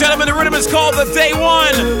 Ladies and gentlemen, the rhythm is called the Day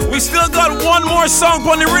One. We still got one more song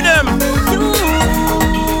on the rhythm.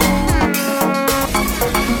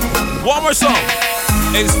 One more song.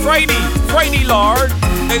 It's Friday, Friday Lord.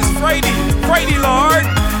 It's Friday, Friday Lord.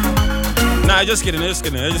 Nah, just kidding.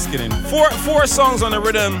 Four songs on the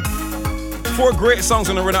rhythm. 4 great songs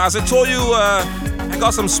on the rhythm. As I told you, I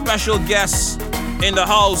got some special guests in the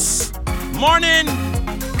house. Morning.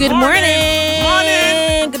 Good morning.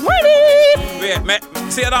 Morning. Good morning. Yeah, man,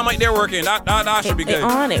 see that mic there working. That should be good. It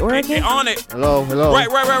on it working. It on it. Hello. Right.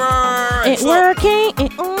 It working.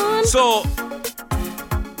 It on. So,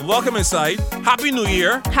 welcome inside. Happy New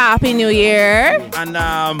Year. Happy New Year. And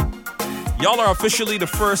y'all are officially the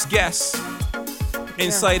first guests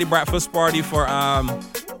inside the breakfast party for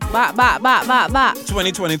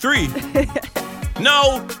 2023.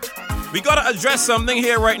 Now, we gotta address something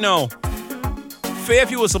here right now.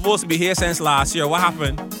 Faith, you were supposed to be here since last year. What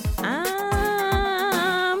happened?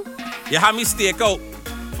 You had me stake out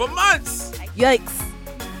for months. Yikes.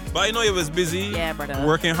 But I know you was busy. Yeah, brother.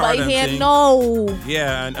 Working hard. But and here thing. no.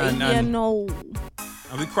 Yeah, and no.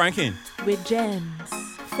 And we cranking. With gems.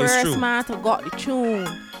 First true. man to got the tune.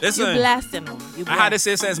 Listen, You blasting them. I had to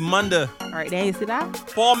say since Monday. All right, there you see that?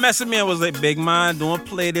 Paul messaged me and was like, big man, don't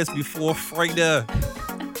play this before Friday.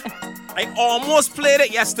 I almost played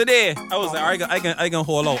it yesterday. I was like, I can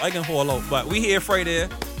hold out. But we here Friday.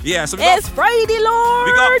 Yeah, so it's Friday, Lord.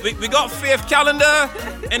 We got Faith Calendar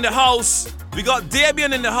in the house. We got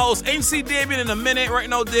Dabian in the house. Ain't see Dabian in a minute. Right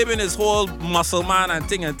now, Dabian is whole muscle man and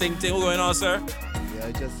ting. What's going on, sir? Yeah,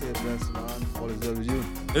 I just say bless, man. All is well with you.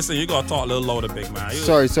 Listen, you gotta talk a little louder, big man.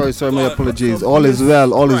 Sorry. My apologies. All is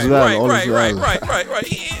well. All is well.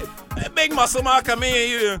 Right. Yeah. Big muscle man come in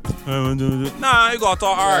here. Nah, you gotta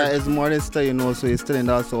talk hard. Yeah, it's morning still, you know, so you're still in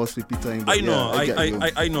that sort of sleepy time. I know,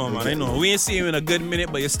 I know, man. I know. We ain't seen you in a good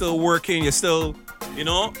minute, but you're still working. You're still,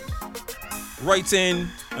 writing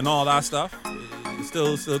and all that stuff.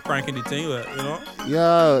 You're still cranking the thing, but,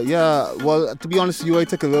 Yeah. Well, to be honest with you, I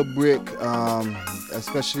took a little break,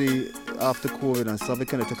 especially after COVID and stuff. I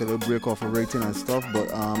kind of took a little break off of writing and stuff,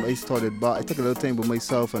 but I started back. I took a little time with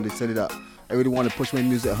myself and decided that I really want to push my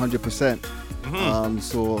music 100%.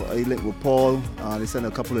 So I linked with Paul. They sent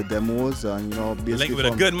a couple of demos, and basically linked with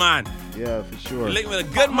a good man. Yeah, for sure. Linked with a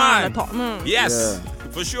good man. Yes,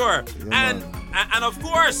 for sure. Yeah, and of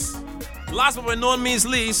course, last but by no means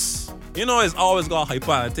least, it's always got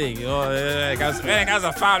hyper and thing. Because as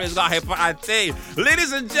a family, it's got hyper and thing.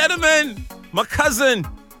 Ladies and gentlemen, my cousin,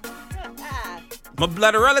 my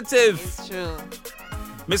blood relative. It's true.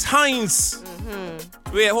 Miss Hines.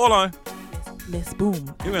 Wait, hold on. Miss Boom.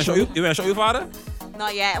 You want to show your father?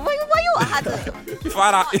 Not yet. Why you had to? You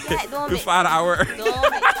father hour.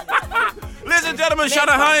 Ladies and gentlemen, shout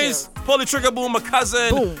out Hines. Pull the trigger, Boom, my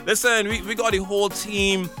cousin. Boom. Listen, we got the whole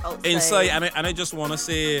team inside, and I just want to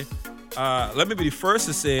say, let me be the first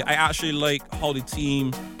to say, I actually like how the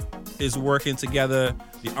team is working together.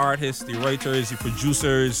 The artists, the writers, the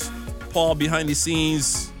producers, Paul behind the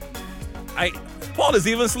scenes. Paul is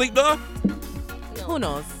even asleep though? Who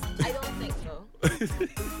knows? I don't think so.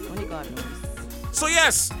 Only God knows. So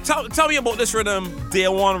yes, tell me about this rhythm, Day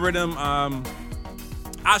One rhythm.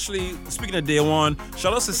 Actually, speaking of Day One,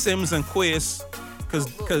 shout out to Sims and Quest,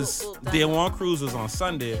 because Day One cruise was on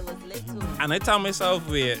Sunday, and I tell myself,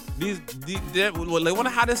 wait, they want to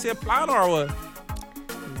have this here plan or what?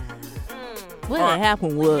 What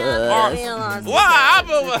happened was? What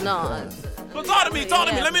happened was? No. But talk to me.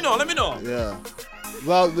 Let me know. Yeah.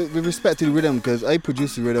 Well, with respect to the rhythm, because I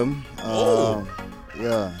produced the rhythm.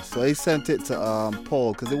 Yeah, so I sent it to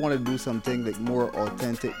Paul because they wanted to do something like more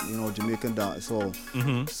authentic, Jamaican dancehall.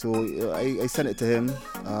 So I sent it to him.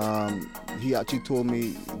 He actually told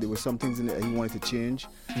me there were some things in it that he wanted to change.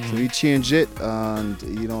 So he changed it, and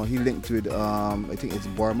he linked with I think it's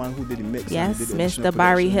Barman who did the mix. Yes, did Mr.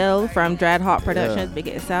 Barry Hill from Dread Hot Productions, Big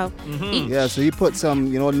It Yourself. Yeah, so he put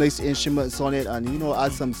some nice instruments on it, and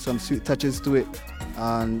add some sweet touches to it.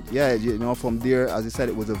 And yeah, from there, as I said,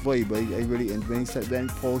 it was a vibe. I really, and when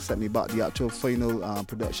Paul sent me back the actual final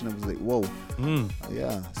production, I was like, whoa.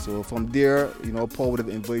 Yeah, so from there, Paul would have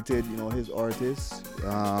invited, his artists,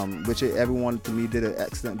 which everyone to me did an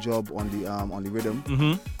excellent job on the rhythm.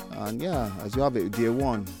 And yeah, as you have it, Day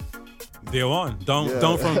One. Day One. Down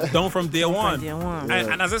from Day One.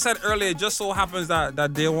 And as I said earlier, it just so happens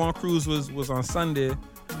that Day One cruise was on Sunday,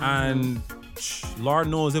 and Lord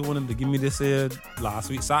knows if wanted to give me this here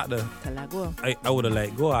last week Saturday, I would have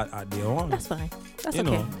let go at Day One. That's fine. That's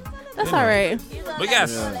okay. That's all right. But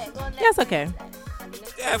yes. That's okay.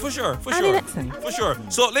 Yeah, for sure. For sure.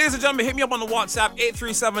 So, ladies and gentlemen, hit me up on the WhatsApp,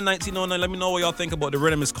 837-1909. Let me know what y'all think about the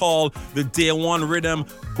rhythm. It's called the Day One Rhythm.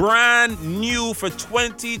 Brand new for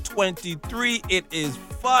 2023. It is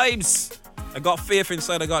vibes. I got Faith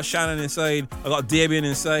inside. I got Shannon inside. I got Dabian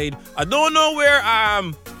inside. I don't know where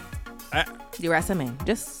the rest of me.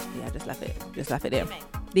 Just laugh it. Just laugh it there.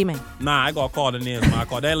 D-Man. Nah, I gotta call the names, man.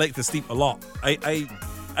 They like to sleep a lot.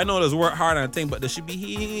 I know there's work hard and thing, but they should be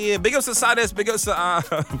here. Big ups to Sadis, big ups to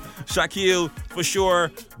Shaquille for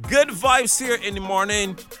sure. Good vibes here in the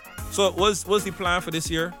morning. So what's the plan for this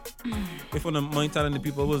year? If on the mind telling the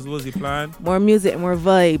people, what's the plan? More music, more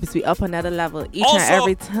vibes. We up another level each Also, and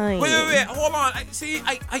every time. Wait, hold on.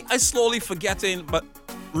 I slowly forgetting, but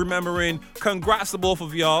remembering. Congrats to both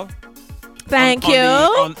of y'all. Thank you.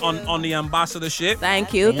 On the ambassadorship.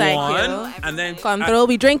 Thank you. And then come through.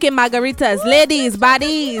 We drinking margaritas. Ladies,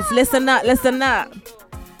 baddies, listen up.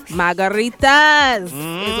 Margaritas is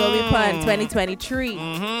what we put in 2023.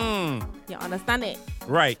 You understand it?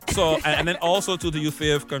 Right. So, and then also to the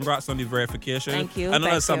UFIF, congrats on the verification. Thank you. I know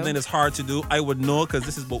that's something that's hard to do. I would know because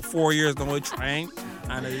this is about 4 years now we're trying.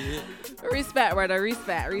 And respect, brother.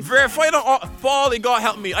 Respect. Verified on Paul, God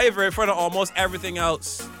help me. I verified on almost everything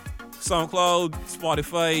else. SoundCloud,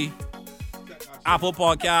 Spotify, Apple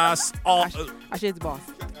Podcasts, all. I shit's boss.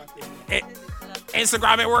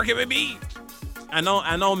 Instagram ain't working with me. I know,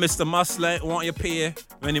 Mr. Muscle want you pay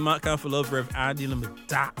when you might come for love rev. I deal with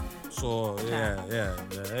that. So yeah.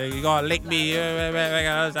 You gotta lick me.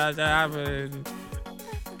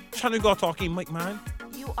 Trying to go talking, Mike, man.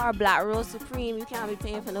 You are Black Rose Supreme. You can't be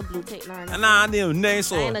paying for no blue tape now. Nah, I didn't name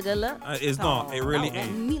so. Ain't a good look. It's not. It really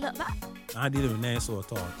ain't. Me look back. I didn't even name so at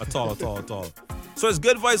all. So it's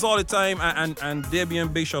good vibes all the time, and there being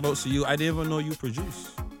big shout outs to you. I didn't even know you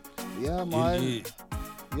produce. Yeah, man.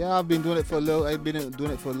 Yeah, I've been doing it for a little. I've been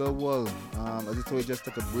doing it for a little while. As I told you, I just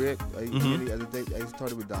took a break. I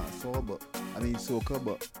started with dancehall, soca,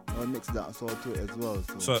 but I mixed dancehall to it as well.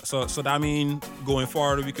 So that mean going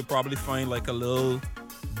forward, we could probably find like a little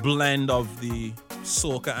blend of the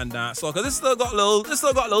soca and dancehall, because it still got a little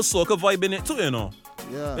soca vibe in it too, you know.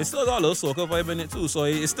 Yeah. It still got a little soca vibe in it too, so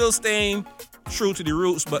it's still staying true to the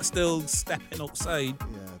roots, but still stepping outside.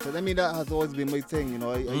 Yeah, because that has always been my thing, you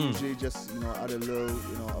know. I usually just, add a little,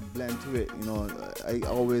 a blend to it, I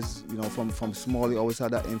always, from small, I always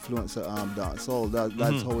had that influence of dancehall.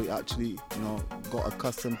 That's how I actually, got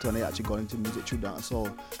accustomed to, and I actually got into music through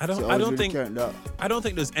dancehall. I don't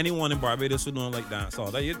think there's anyone in Barbados who don't like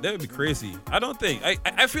dancehall. That would be crazy. I don't think.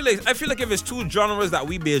 I feel like if it's two genres that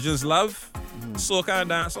we Bajans love, soca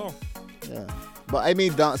and dancehall. Yeah. But I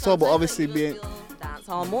mean dancehall, but obviously being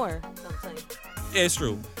dancehall more sometimes. Yeah, it's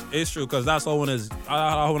true, because that's all when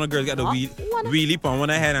a girl get the wheel leap on one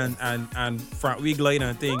head and front wheel glide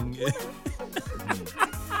and thing.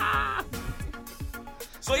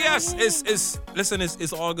 So yes,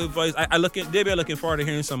 it's all good vibes. They be looking forward to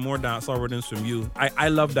hearing some more dancehall rhythms from you. I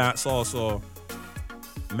love dancehall, so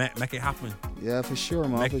make it happen. Yeah, for sure,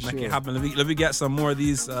 man. Make it happen. Let me get some more of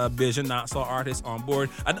these Bajan dancehall artists on board.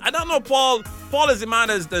 I don't know, Paul. Paul is the man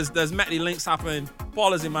that's met the links happen.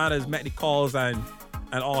 Paul is the man that's met the calls and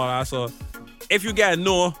all of that. So if you get a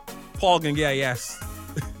no, Paul can get a yes.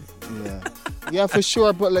 Yeah, for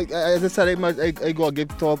sure. But like as I said, I gotta give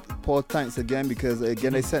Paul thanks again, because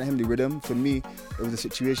again I sent him the rhythm. For me, it was a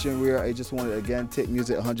situation where I just wanted to again take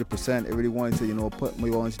music 100%. I really wanted to put my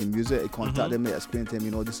all into the music. I contacted him, I explained to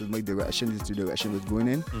him, this is my direction, this is the direction was going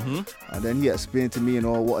in. And then he explained to me,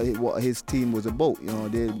 what his team was about.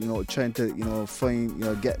 They trying to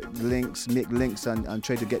find get links, make links, and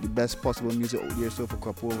try to get the best possible music out there, so for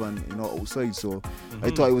Crapova and outside. So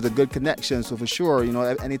I thought it was a good connection. So for sure,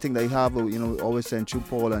 anything that I have, always send through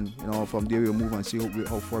Paul, and from there we'll move and see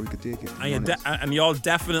how far we could take it. And y'all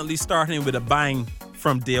definitely starting with a bang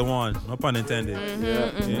from day one, no pun intended.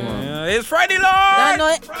 Yeah. It's Friday,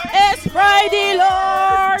 Lord. It's Friday,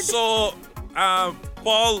 Lord. So,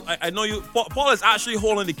 Paul, I know you. Paul is actually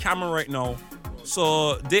holding the camera right now.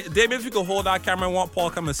 So, David, if you could hold that camera, I want Paul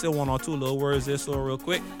come and say one or two little words there, so real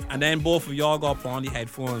quick, and then both of y'all go put on the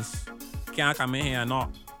headphones. Can't come in here and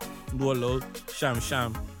not do a little sham.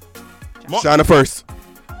 Shana first.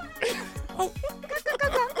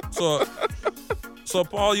 So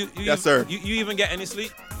Paul, yes, sir. You even get any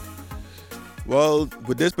sleep? Well,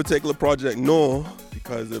 with this particular project, no,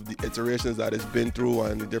 because of the iterations that it's been through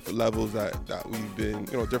and the different levels that we've been,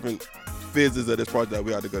 different phases of this project that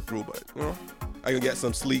we had to go through. But I can get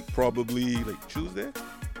some sleep probably like Tuesday.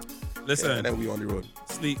 Listen, and then we on the road.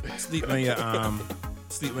 Sleep when you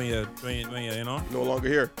sleep when you're no longer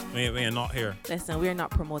here. When you're not here. Listen, we're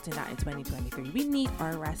not promoting that in 2023. We need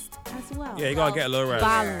our rest as well. Yeah, you gotta get a little rest.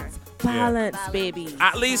 Balance, baby.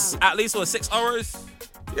 At least what, 6 hours?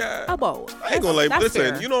 Yeah. About. I ain't gonna lie. Listen,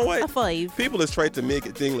 fair. You know what? A 5. People is trying to make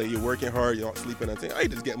it thing like you're working hard, you're not sleeping and thing. I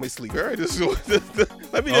just get my sleep. All right,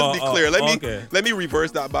 let me just be clear. Let me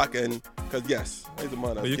reverse that back, and because yes, I'm a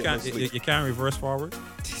man. But you can't reverse forward.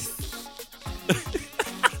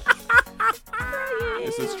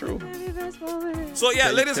 This is true. So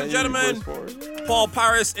yeah, ladies and gentlemen, Paul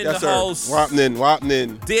Paris in Yes, the sir. house.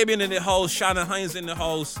 Wapnin. Damien in the house. Shannon Hines in the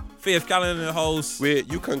house. Faith Callan in the house.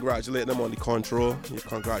 Wait, you congratulate them on the control. You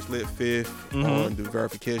congratulate Faith on the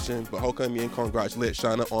verification. But how come you ain't congratulate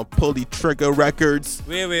Shannon on Pull the Trigger Records?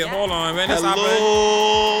 Wait, hold on. When this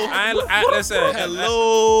Hello. happened, listen.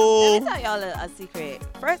 Hello. Let me tell y'all a secret.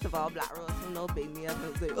 First of all, Black Rose, who know big me up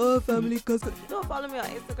and say, oh, family, cause you don't follow me on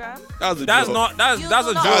Instagram. That's a That's joke. not. That's You a do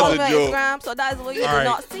not joke. follow me on Instagram, so that is what you All do right.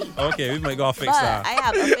 not see. Okay, we might go fix But that. I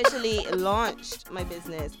have officially launched my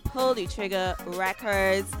business, Pull the Trigger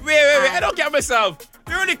Records. Wait. I don't get myself.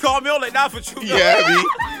 You already called me out like that for you. Yeah, me.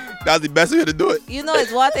 That's the best way to do it. You know,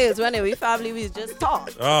 it's one thing is when we family, we just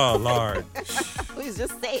talk. Oh, Lord. We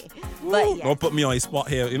just say. But yeah. Don't put me on a spot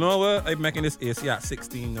here. You know what? I'm making this AC at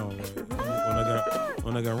 16 now.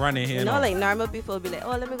 When I gonna run in here You know, now. like normal people be like,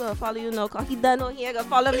 oh, let me go and follow you now, cause he done know he ain't gonna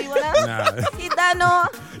follow me when I. Nah. He done know.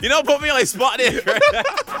 You don't put me on a spot there.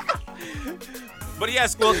 But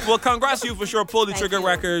yes, well, congrats to you for sure. Pull the Trigger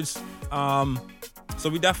Records. So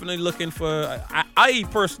we definitely looking for. I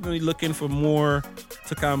personally looking for more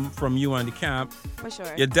to come from you and the camp. For sure.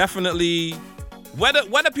 You're definitely,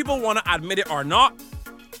 whether people want to admit it or not,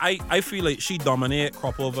 I feel like she dominated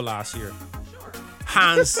Crop Over last year.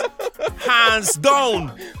 Hands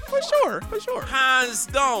down. For sure. Hands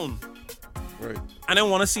down. Right. And I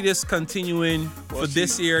want to see this continuing for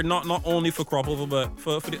this year, not only for Crop Over, but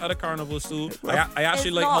for the other carnivals too. I actually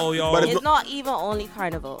It's like not- how y'all. It's not even only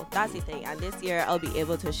Carnival. That's the thing. And this year, I'll be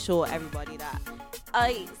able to show everybody that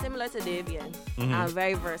similar to Davian, I'm a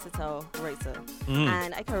very versatile writer.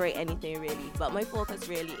 And I can write anything really. But my focus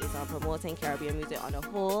really is on promoting Caribbean music on a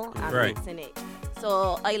whole and Right. mixing it.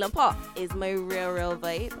 So Island Pop is my real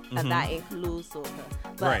vibe, and that includes soca.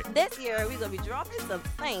 But Right. this year, we're going to be dropping some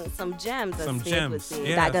things, some gems, Some as Faith would gems, say,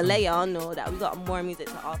 yeah, that can some- let y'all know that we got more music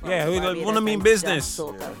to offer. Yeah, we Barbados want to mean than business. just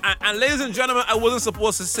soca. And ladies and gentlemen, I wasn't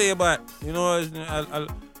supposed to say, but you know,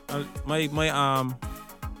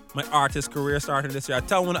 my artist career started this year. I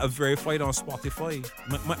tell one a verified on Spotify.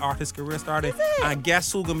 My artist career started, and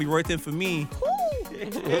guess who gonna be writing for me?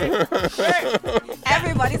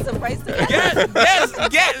 Everybody's surprised to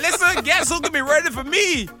Guess who gonna be writing for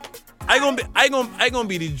me? I gonna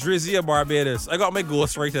be the Drizzy of Barbados. I got my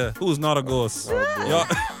ghostwriter, who's not a ghost. Yo.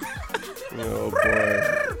 Oh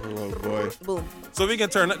boy. Boom. So we can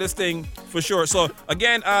turn up this thing for sure. So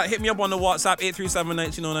again, hit me up on the WhatsApp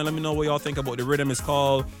 837-1909. Let me know what y'all think about the rhythm. It's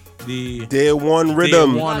called the Day One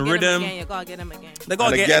Rhythm. You gotta get him again. You gotta get him again. They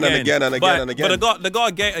gotta And get again, and again, and again, and again. But they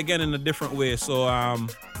gotta get again in a different way. So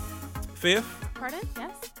Faith, Pardon?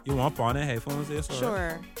 Yes? you want on the headphones there? So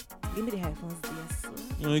Sure. Give me the headphones, yes.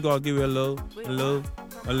 You know, you gotta give it a little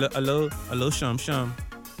shum.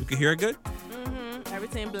 You can hear it good?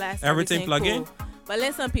 Everything blessed. Everything plug in? But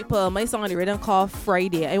listen, people, my song on the rhythm called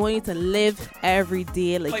Friday. I want you to live every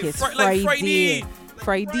day like it's Friday.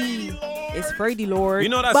 Friday. It's Friday, Lord. You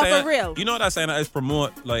know what I but say? for real. You know what I say? I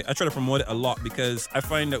promote, like, I try to promote it a lot because I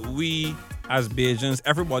find that we as Bajans,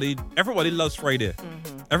 everybody loves Friday.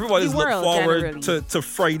 Everybody's The look world, forward generally. to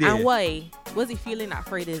Friday. And why? What's the feeling that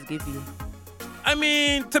Fridays give you? I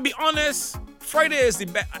mean, to be honest, Friday is the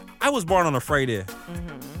best. I was born on a Friday.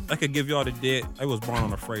 I could give y'all the date. I was born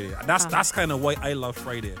on a Friday. That's kind of why I love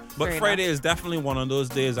Friday. But Fair Friday enough. is definitely one of those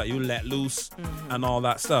days that you let loose and all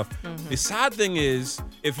that stuff. The sad thing is,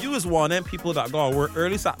 if you was one of them people that go to work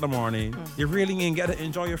early Saturday morning, you really ain't get to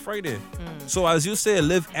enjoy your Friday. So as you say,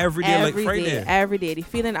 live every day like Friday. Every day. The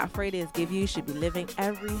feeling that Fridays give you should be living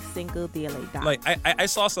every single day like that. Like I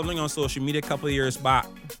saw something on social media a couple of years back,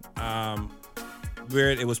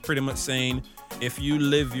 where it was pretty much saying, if you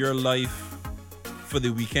live your life for the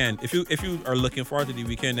weekend, if you are looking forward to the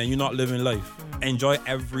weekend, then you're not living life. Enjoy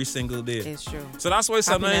every single day. It's true. So that's why Happiness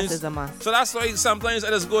sometimes. is a must. So that's why sometimes I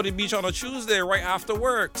just go to the beach on a Tuesday right after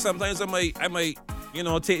work. Sometimes I might take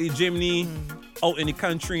the Jimny out in the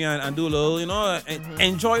country and do a little, and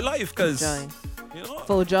enjoy life because.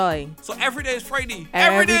 Full joy. So every day is Friday.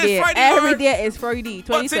 Every day is Friday. Every Lord. day is Friday.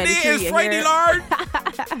 But today 2023, is you Friday, hear? Lord.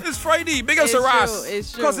 It's Friday. Big up It's to Ross. true,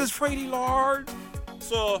 it's true. Because it's Friday, Lord.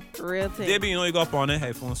 So, real thing. Debbie, you got up on the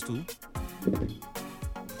headphones too.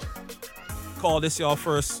 Call this your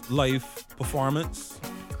first live performance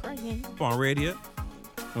Crying. on radio.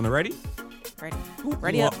 Wanna ready? Ready. Who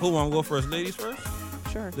Ready up. want to go first? Ladies first?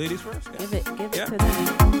 Sure. Ladies first? Yeah. Give it Yeah. to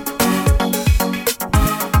them.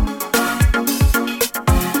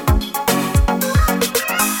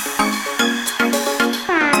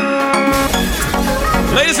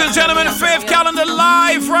 Ladies and gentlemen, Faith Calendar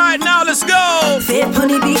live right now. Let's go. Faith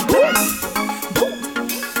Honey Beat.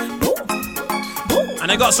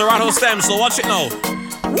 And I got Serato stems, so watch it now.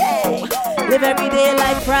 Live every day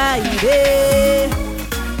like Friday.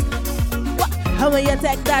 How when you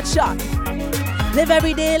take that shot? Live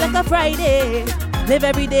every day like a Friday. Live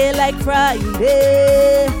every day like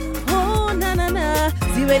Friday. Oh, na na na.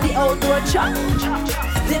 See when the outdoor chop.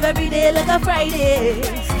 Live every day like a Friday.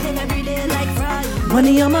 Live every day like Friday.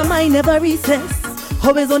 Money on my mind, never recess.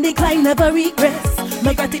 Always on decline, never regress.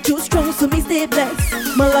 My gratitude strong, so me stay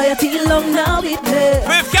blessed. My loyalty long now witness.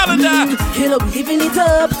 Fifth calendar. You know, we giving it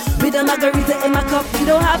up. With a margarita in my cup, we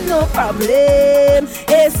don't have no problem.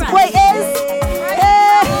 It's wait,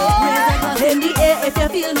 in the air if you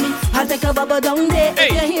feel me. I'll take a bubble down there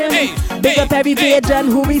if you hear me. Big up every Bajan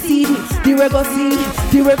who receive me. The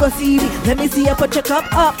Rego see me. Let me see you put your cup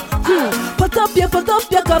up. Put up your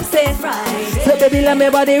cup, say Friday. So baby, let me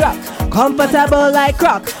body rock. Comfortable like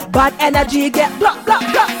rock. Bad energy get block.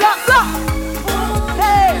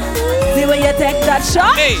 Hey, see when you take that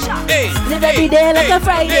shot. Live every day like a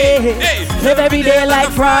Friday. Live every day like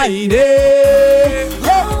Friday.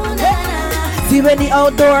 See when the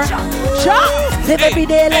outdoor shot. Live every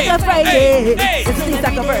day like a Friday. It's a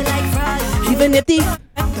like a bird.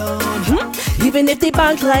 Even if the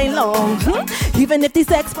bank line long, even if the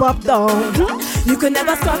sex pop down, you can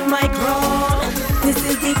never stop my crown. This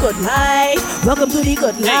is the good life. Welcome to the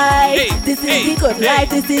good life. This is the good life.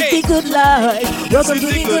 This is the good life. Welcome to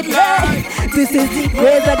the good life. This is the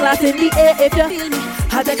raise a glass in the air if you feel me.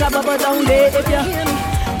 I take a bubble down there if you hear me.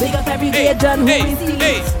 Big up every day, John, who we see.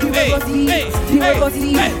 You will go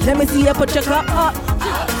see. Let me see you put your cup up.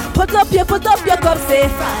 Put up your cup, say.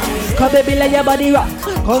 Come baby, let your body rock.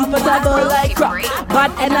 Comfortable like rock.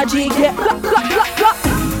 Bad energy, get rock.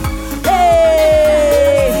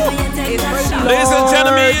 Hey. Ladies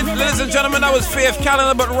and gentlemen, that was Fifth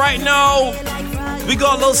Calendar, but right now, we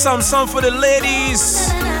got a little something for the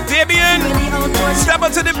ladies. Debian, step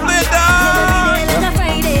up to the plate, dog.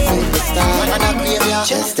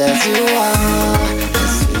 Just as you are,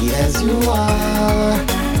 as sweet as you are,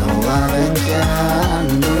 no other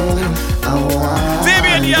can do.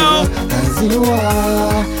 Debian, yo. As you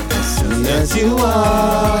are, as sweet as you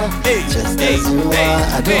are, just as you are.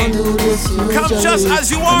 I don't do this usually. Come just as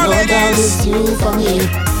you are, ladies. ladies. You for me.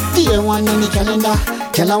 Dear one on the calendar,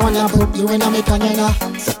 girl, I wanna put you in a me canyon.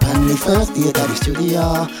 So on the first date at the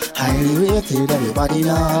studio, highly rated, everybody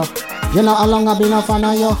know. You know how long I've been a fan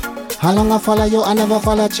of you. How long I follow you, I never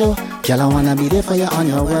followed you. Girl, I wanna be there for you on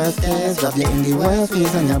your worst days. Love you in the worst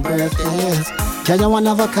days on your birthdays. Girl, you one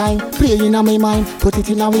of a kind, play in my mind. Put it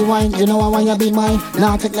in a rewind, you know I want you be mine.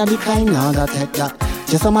 Now take no decline, now that take that.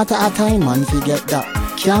 Just a matter of time, man, forget that.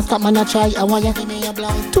 Can't stop, man, I try, I want you give me a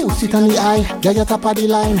blind. 2 sit on the eye, get you top of the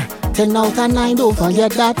line. 10 out of 9, don't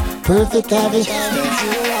forget that. Perfect every.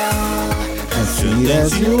 As sweet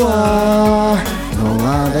as you are, no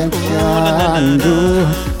other can do.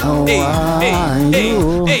 How are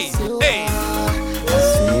you? As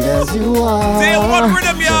sweet as you are,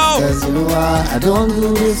 just as you are. I don't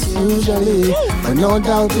do this usually, but no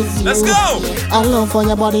doubt it's you. Let's go. I love for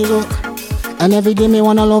your body look, and every day me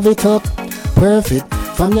wanna love it up. Perfect.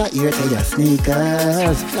 From your ear to your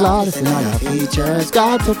sneakers, flawless in all your features.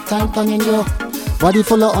 God took time planning you. Body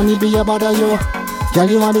full of honey, be about you. Girl,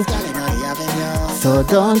 you want this girl in the avenue. So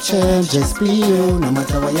don't change, just be you, no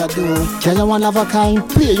matter what you do. Girl, you one of a kind,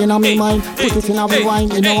 play in my mind. Put it in a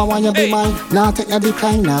rewind, you know I want you be mine. Now take a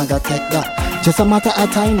decline, now gotta take that. Just a matter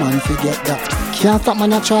of time, man, forget that. Can't stop,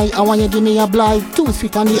 man, I try. I want you give me a blind. 2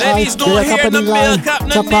 sweet on the eye. Ladies, don't hear the milk up,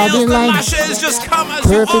 the nails, the lashes, just come as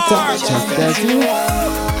you are. Just as you are.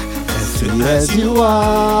 Sweet as you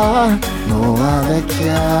are, no other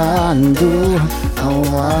can do. How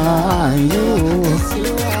are you?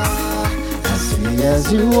 As sweet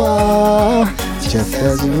as you are, just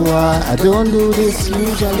as you are. I don't do this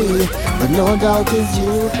usually, but no doubt it's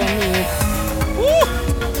you for me.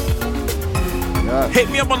 Yeah. Hit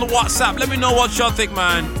me up on the WhatsApp. Let me know what y'all think,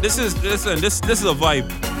 man. This is a vibe.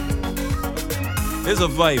 This is a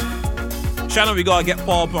vibe. Shannon, we gotta get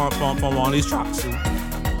Paul from one of these tracks too.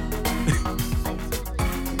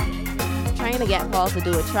 Trying to get Paul to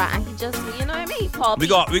do a track, and he just, you know what I mean? Paul P.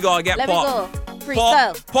 We gotta get Let Paul. me go.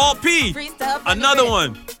 Freestyle. Paul P. Freestyle. Another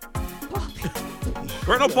one.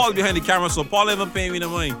 Right now, Paul's behind the camera, so Paul ain't paying me the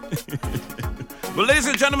money. But ladies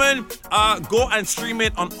and gentlemen, go and stream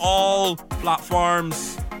it on all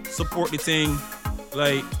platforms. Support the thing,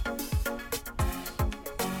 like,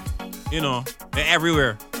 you know,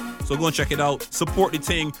 everywhere. So go and check it out. Support the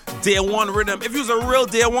thing. Day One Rhythm. If you're a real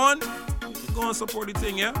Day One, go and support the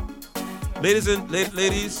thing, yeah. Ladies,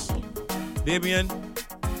 Dabian,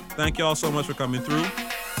 thank y'all so much for coming through.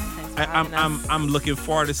 I'm looking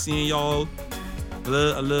forward to seeing y'all a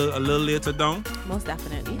little later down. Most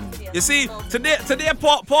definitely. You see, today,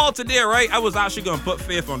 Paul, today, right? I was actually gonna put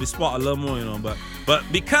Faith on the spot a little more, you know, but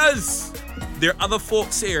because there are other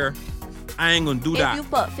folks here, I ain't gonna do that. If you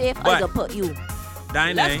put Faith, I'm gonna put you.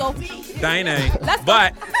 Let's go.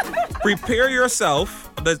 But prepare yourself.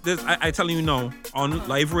 I telling you no on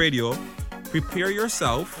live radio. Prepare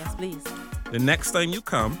yourself. Yes, please. The next time you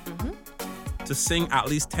come to sing at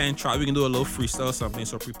least 10 tracks, we can do a little freestyle or something.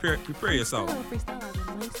 So prepare yourself.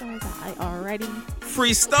 I already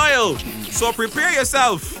freestyle. So prepare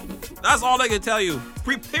yourself. That's all I can tell you.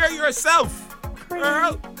 Prepare yourself,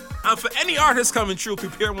 girl. And for any artist coming through,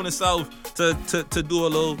 prepare oneself to do a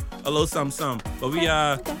little something. But we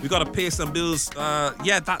gotta pay some bills.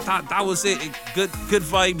 That was it. Good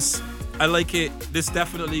vibes. I like it. This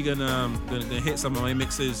definitely gonna hit some of my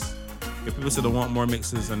mixes. If people say they want more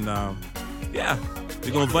mixes, and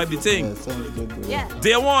we're gonna vibe the thing. Yeah.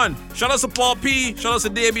 Day one. Shout out to Paul P. Shout out to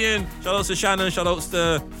Dabian. Shout out to Shannon. Shout out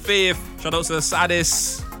to Faith. Shout out to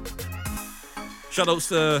Sadis. Shout out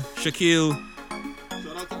to Shaquille.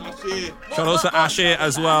 Shout out to Ashe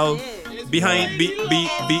as well. Behind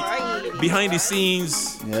the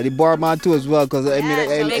scenes. Yeah, the barman too as well, because I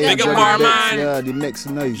mean, big up barman. Yeah, the mix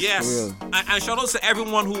is nice. Yes. And shout out to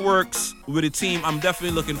everyone who works with the team. I'm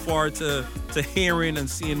definitely looking forward to hearing and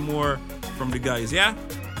seeing more from the guys. Yeah.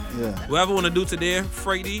 Yeah. Whoever want to do today,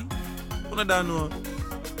 Friday. What I don't know.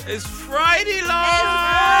 It's Friday, Lord.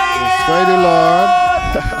 It's Friday, Lord.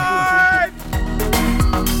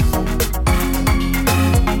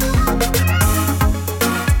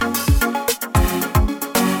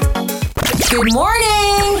 Good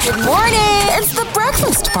morning. Good morning. It's the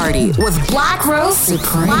breakfast party with Black Rose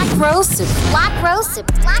Supreme. Black Rose Supreme. Black Rose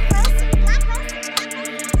Supreme. Black Rose Supreme.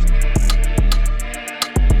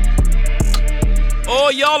 Oh,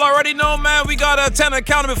 y'all already know, man. We got a 10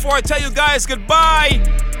 counter before I tell you guys goodbye.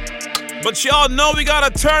 But y'all know we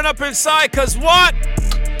gotta turn up inside, cause what?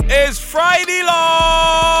 It's Friday, Lord.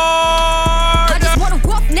 I just want a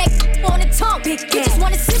rough neck on the tongue. You just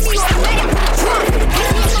wanna see me on the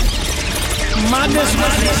Madness.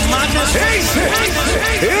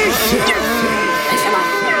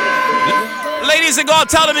 Ladies, and go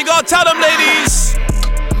tell them, ladies.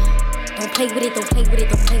 Don't play with it, don't play with it,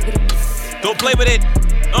 don't play with it. Don't play with it.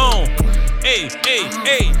 Oh. Hey.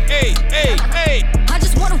 I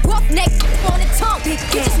just want a rough neck on the tongue. You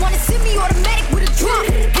just wanna see me automatic with a drum.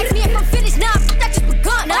 Ask me if I'm finished, nah, that just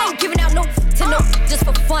begun. I ain't giving out no to no, just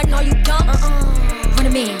for fun, are you dumb? Run a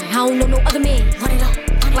man, I don't know no other man. Run it up.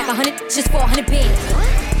 Like 100 just for 100 bands.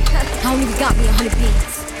 I don't even got me 100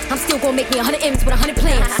 bands. I'm still gonna make me 100 M's with 100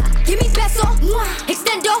 plans. Give me peso,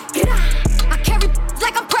 extendo. I carry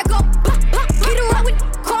like I'm Prego. Get around with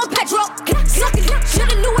Chrome Petro.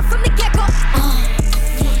 Shoulda knew it from the get-go.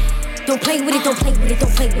 Don't play with it, don't play with it,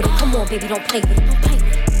 don't play with it. Come on, baby, don't play with it, don't play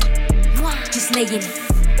with it. Just lay in it.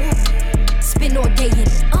 Spin all day in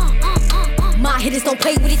it. My hitters don't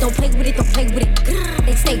play with it, don't play with it, don't play with it.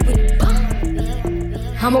 They stay with it.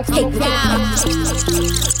 I'm okay with it.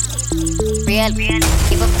 Real,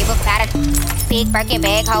 give a fatter. Big Birkin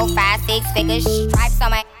bag, hold 5-6 figures. Stripes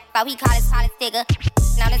on my, so he call his sticker.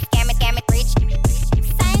 Now the scam it, rich.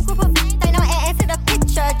 Same group of they know add to the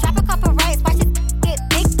picture. Drop a couple rights, watch it get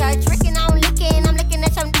bigger. Tricking, I'm looking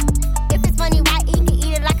at your. If it's money right, he can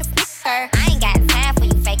eat it like a snicker. I ain't got time for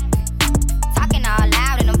you fake. Talking all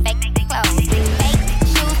loud in them fake clothes. Fake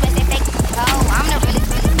shoes, but they fake. Oh, I'm the really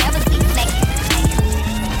never sleep snake.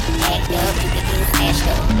 Act up, you could get snatched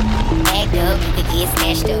up. Act up, you could get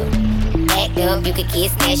snatched up. Act up, you could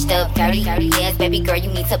get snatched up. Dirty yes, baby girl, you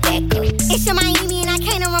need to back up. It's your Miami and I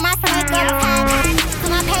can't run my sack up. To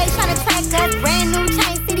my page tryna track us. Brand new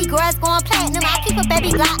chain city girls going platinum. I keep a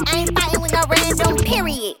baby Glock, I ain't fighting with no random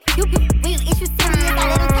period. You real issue serious. I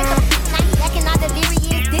let him take a now you acting all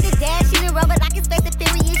delirious. Did a dash in the rubber like it's Fast and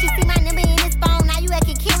Furious. You see my number in his phone, now you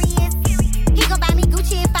acting curious. He gon' buy me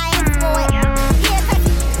Gucci if I ask for it. Yeah,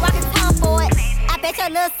 Pepsi, walking Tom for it. I bet your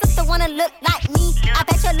little sister wanna look like me. I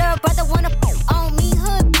bet your little brother wanna on me.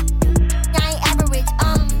 Hood, I ain't average.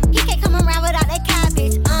 He can't come around without that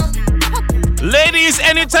cabbage. Ladies,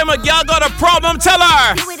 anytime a girl got a problem, tell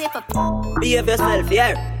her. Behave yourself,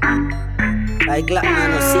 yeah. Like Glock,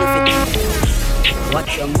 man, no safe it.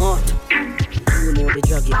 Watch your mouth. You know the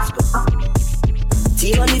drug is good.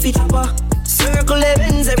 Team on the fit chopper. Circle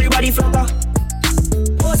events, everybody flutter.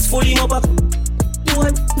 Post full him up. You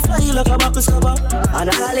fly like a buckle scupper. And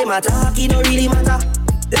all him attack, it don't really matter.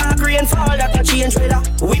 Dark rain fall, that a change weather.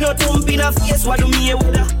 We no thump in a face, what do me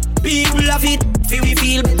weather? People love it, feel we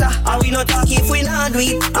feel better. And we no talk if we not do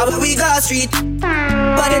it. How we got street.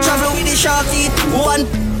 But they travel with the shark teeth. One,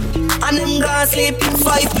 And them gone sleep.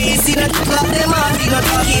 5 piece in a clock, them heart beat. Not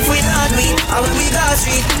talk if we not weak. And when we got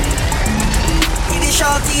street, with the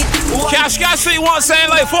short teeth. Cash, say you want saying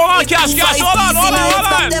like, hold on, Cash, hold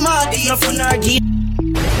on. Them heart beat. No fun or deep.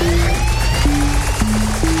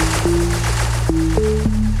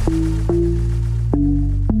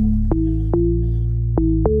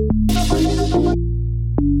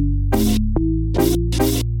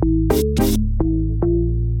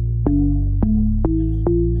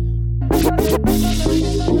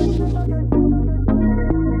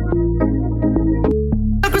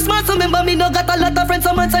 Me no got a lot of friends,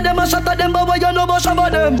 someone say them a shot at them, but what you know about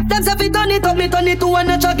shabba them? Them say fi turn it up, me turn it to one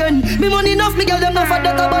notch again. Me money enough, me girl them no for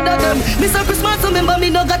that about them. Me say Christmas, remember me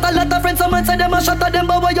no got a lot of friends, someone say them a shot at them,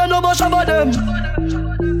 but what you know about shabba them?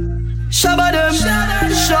 Shabba them,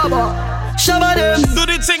 shabba them. Do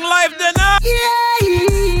the thing live then, huh?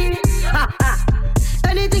 Yeah.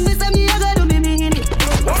 Anything me say me, I gotta do me mean it.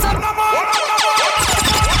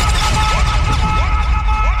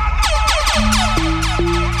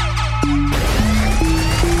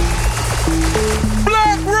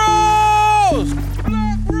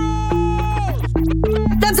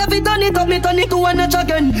 Turn it up, me turn it to one notch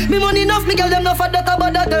again. Me money enough, me girl them no for that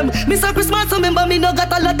about them. Me say Christmas, remember me no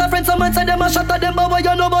got a lot of friends. Someone say them a shot at them, but what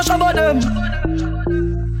you know about shabba them?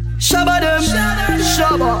 Shabba them,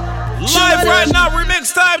 shabba. Live right now,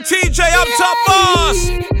 remix time, TJ up top boss.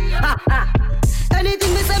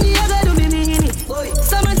 Anything me say me, I gotta do me mean it.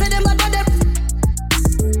 Someone say them a got them,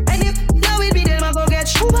 and if now it be them, I go get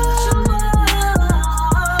shuba.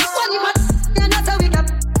 What you want? You're not a wake up.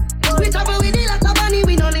 We travel with the lot of money,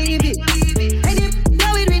 we no leave it. And if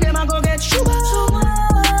now it be them, I go get shuba.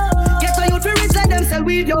 Get so you feel rich like them sell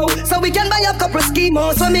weed, yo. So we can buy a couple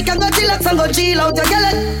schemos, so we can go chillax and go chill out. You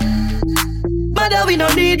get it? Mother, we no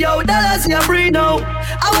need yo, dollars you free now.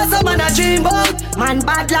 I was a man a dream about, man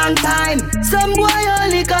bad long time. Some boy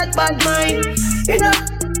only got bad mind. You know,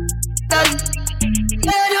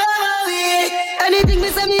 anything me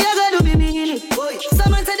say me, I gotta do me mean it.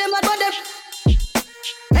 Someone say them about them,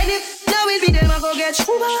 and if now it be them, I go get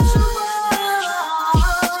shuba.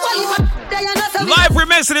 Live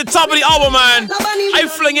remix to the top of the album, man. I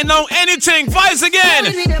flinging on anything. Vice again.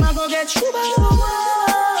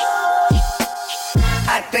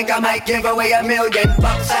 I think I might give away $1 million.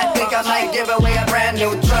 I think I might give away a brand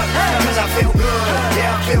new truck. Cause I feel good,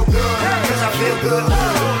 yeah I feel good. Cause I feel good,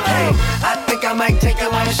 hey. I think I might take her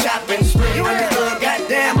on a shopping spree. When the good,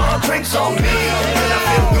 goddamn, all drinks on me. Cause I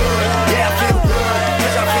feel good, yeah I feel good.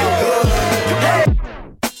 Cause I feel good, hey.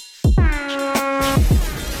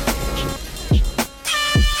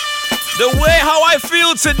 The way how I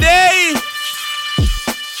feel today,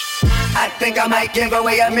 I think I might give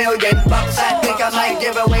away $1 million. I think I might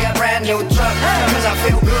give away a brand new truck. Cause I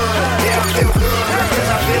feel good, yeah I feel good. Cause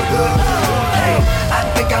I feel good, hey. I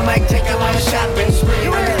think I might take her on a shopping spree.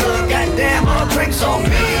 When the good, goddamn, all drinks on me.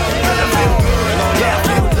 Cause I feel good, yeah I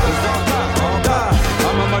feel good.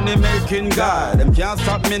 I'm a money making guy. Them can't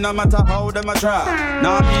stop me no matter how them a try.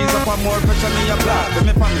 Now ease up on more pressure me apply. To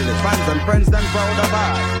me family, fans and friends, them proud of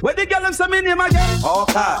I. Where the girl them say me name again?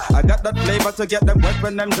 Okay, I got that flavor to get them wet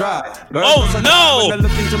when them dry. Girls oh no! When they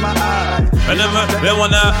look into my eye. And they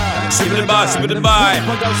wanna sip it by.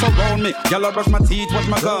 My girl surround me. Girl I brush my teeth, wash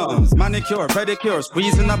my gums. Manicure, pedicure,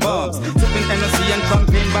 squeezing the bums. Sipping Hennessy and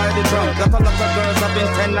champagne by the drum. Got a lot of girls up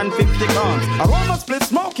in 10 and 50 guns. Aroma split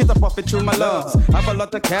smoke, it a puff it through my lungs. Have a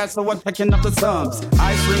lot of cash, so I'm picking up the sums.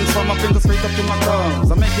 Ice rings from my fingers straight up to my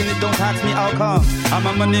thumbs. I'm making it, don't ask me how come. I'm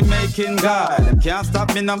a money making guy. Them can't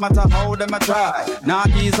stop me no matter how them I try. Now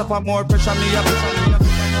ease up on more pressure me up.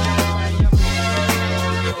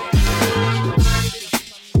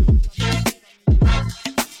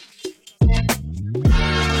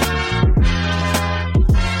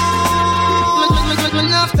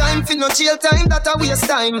 Enough time for no jail time, that a waste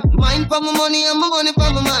time. Mine for my money and my money for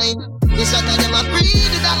my mind. The shot of them a free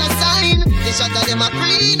the dollar sign. The shot of them a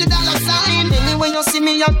free the dollar sign. Anyway you see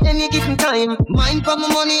me at any given time. Mine for my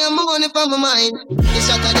money and my money for my mind. The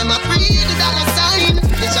shot of them a free the dollar sign.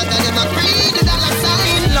 The shot of them a free the dollar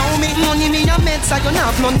sign. Allow me money me a meds, I don't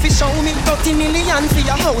have none fi show me. 30 million for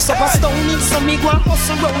your house up a stony. So me go and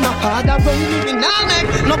hustle round a hard around me. Me nah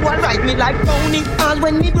make no boy ride me like pony. All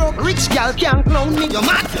when me broke, rich gal can't clone me. You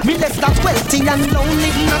mad? Me less that wealthy and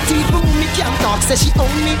lonely. Not even me can't talk, say she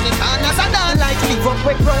own me. Me as a dog like live up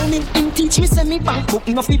with brownie. Him teach me say me bank book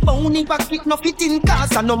no fi pony. Back with no fit in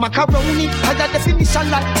cars and no macaroni. I got definition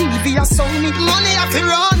like TV or Sony. Money I fi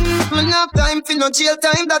run. Me no have time fi no jail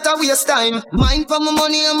time, that a waste time. Mine for my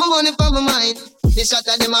money and my money for my mind. The shot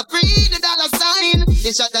of them a free the dollar sign.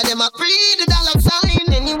 The shot of them a free the dollar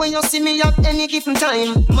sign. Anyway you see me at any given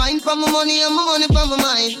time. Mind for my money and my money for my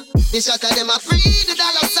mind. The shot of them a free the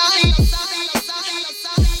dollar sign.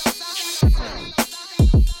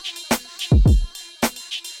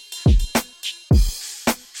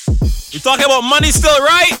 You talking about money still,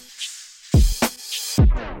 right?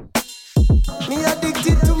 Me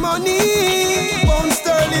addicted to money. Pound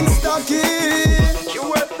sterling stocking.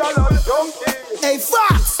 US dollar junkie. Hey,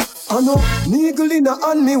 Fox! I know, niggle in a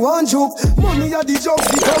hand, me one joke. Money are the jokes,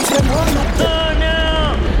 the dogs, them one look. Oh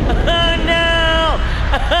no! Oh no!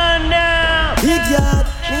 Oh no! Big yard,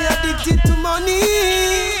 me addicted to money.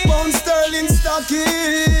 Pound sterling stocking.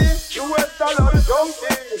 US dollar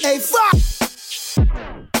junkie. Hey, Fox!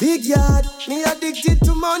 Big yard, me addicted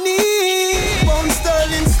to money. Pound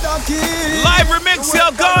sterling stocking. Live remix,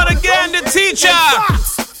 y'all gone again, the teacher.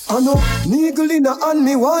 I know, niggle in a hand,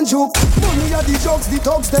 me one joke. Money are the jokes, the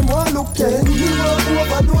dogs, them one look. Then he want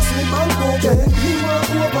overdose me banco. Then he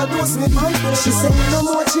want overdose me banco. She say no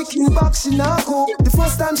more chicken back, she not go. The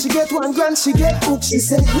first time she get $1,000, she get hooked. She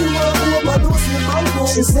say he want overdose me banco.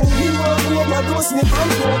 She say he want overdose me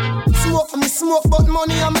banco. Smoke for me smoke, but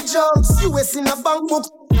money on my drugs. US in a bank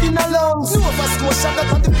book. In a lungs, Nova Scotia that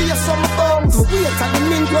at the base of my bones. Wait at the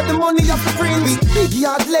mint where the money have to bring. Big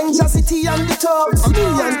yard, length, city and the tugs. $1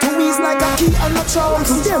 million to ease like a key and a charm.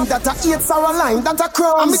 To them that are 8 sour line, that are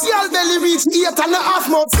crumbs. And my girl belly reach 8.5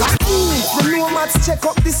 months. The nomads check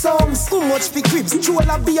up the songs. Too much big cribs, troll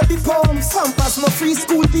a baby pumps. Campus no free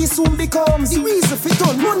school, this soon becomes the reason for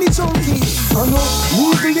done money junkie. I know,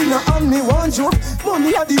 moving in a hand, me one joke.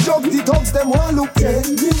 Money at the jug, the dogs, them one look.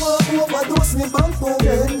 Me want overdose me bank for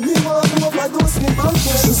me want overdose me banco.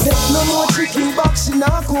 She said no more chicken back, she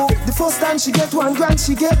not go. The first time she get $1,000,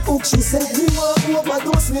 she get hooked. She said me want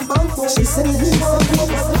overdose me banco. She said me want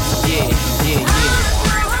overdose. Yeah.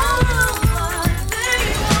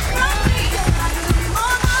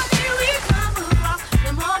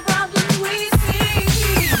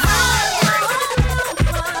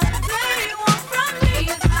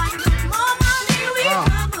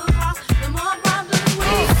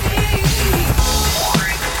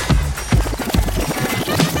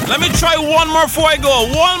 Let me try one more before I go.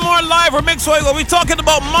 One more live remix before I go. We're talking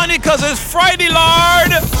about money because it's Friday,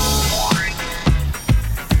 Lord.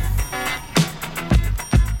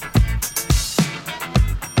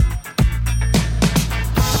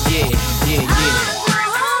 Yeah.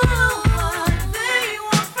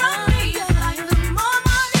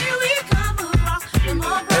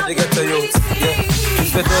 They get to you, yeah.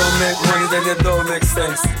 If you don't make money, then it don't make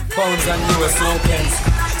sense. Pounds and US no pence.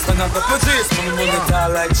 Spend up the purchase, money tall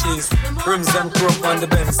like cheese. Rims and crook on the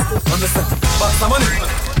Benz. Understand?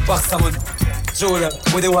 Box some money. Julia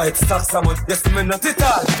with the white stocks some money. Yes, me not it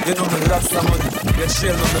all. You know me lots of money. Get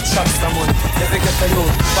shell on the chops some money. If you get to you,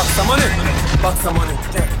 box some money.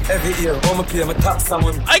 Yeah. Every year, all my pay, my tax some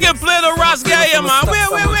money. I can play the Ross guy here, man. Wait.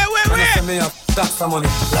 That's the money.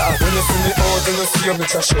 When you see me out, you see me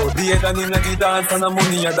trash out. The head and in the dance and the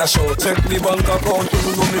money at the show. Check me bank account,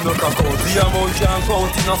 you know me no account. The amount can't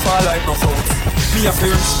count, it no fall like no fault. Me a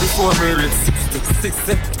rich before me reach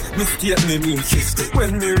 60. Me state me 50.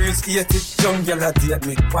 When me reach 80, young girl a date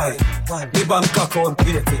me. Why? The bank account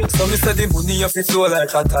paid it. So me say the money of it flow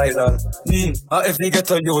like a tidal. If you get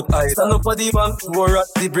a youth eye, stand up at the bank door at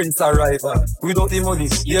the Prince arrival. Without the money,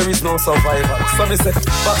 here is no survival. So me say,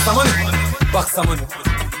 box some money.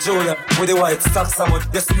 Julia with the white stocks some money.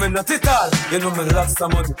 Yes, me not it all. You know me lots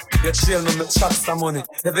some money. Get shell, no me chat some money.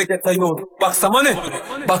 If you get a youth, box some money.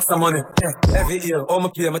 Yeah. Every year, all my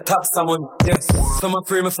pay, me tax some money. Yes, some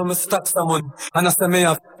pray me for me stock some money. And I say me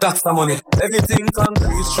have tax some money. Everything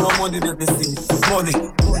concrete, show money that me see. Money,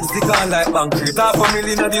 stick on like bank creep. Half a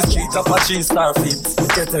million on the street, Apache star feet.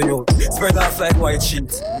 Get a youth, spread off like white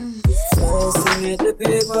sheet. So sing it the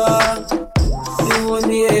paper.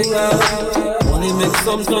 Money make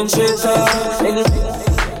some changer.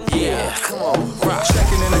 Yeah, come on, rock.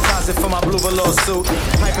 Checking in the closet for my blue velour suit.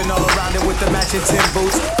 Piping all around it with the matching tin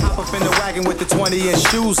boots. Hop up in the wagon with the 20-inch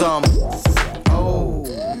shoes on. Oh,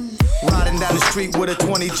 riding down the street with a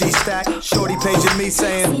 20G stack. Shorty paging me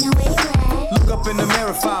saying, look up in the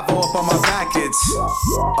mirror, 5-0 up on my back. It's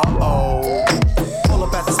pull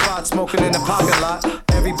up at the spot, smoking in the parking lot.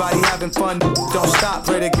 Everybody having fun, don't stop.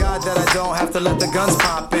 Pray to God that I don't have to let the guns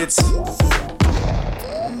pop. It's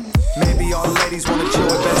maybe all the ladies wanna chill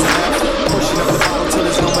with Benz and F. Pushing up the bottle till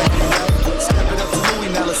there's no way left. Step it up to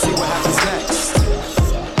Louis, now let's see what happens next.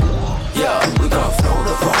 Yeah, we gon' flow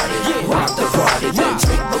the party, rock the party, then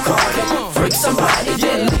drink Bacardi, freak somebody,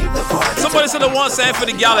 then leave the party. Somebody said the one saying for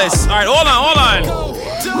the gallus. Alright, hold on.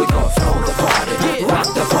 We gon' flow the party, rock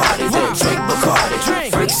the party, then drink Bacardi.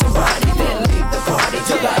 break somebody, then leave the party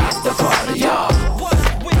till the after party, y'all.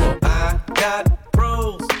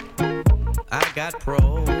 I got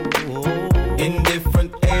pros in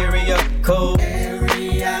different area code.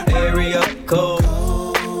 Area code.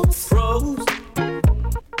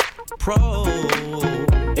 Pros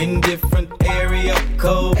in different area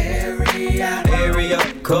code. Area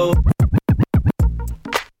code.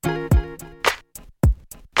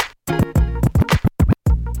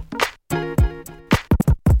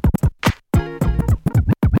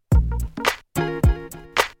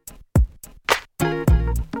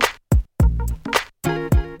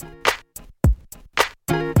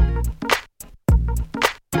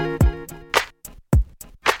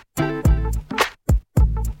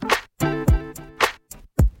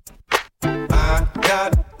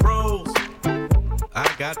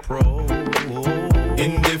 Got pros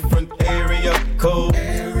in different area code.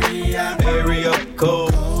 Area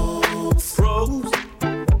code.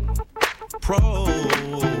 Pros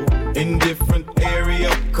in different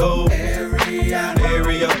area code.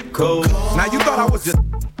 Area code. Now you thought I was just.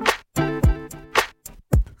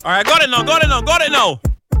 All right, got it now.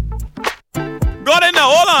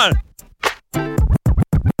 Hold on.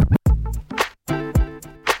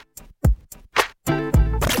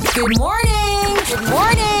 Good morning.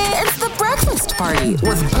 It's the breakfast party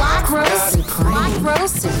with Black Rose Supreme.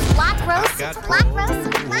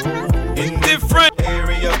 In different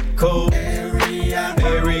area code.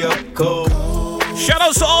 Area code. Shout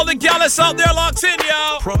out to all the gals out there locked in,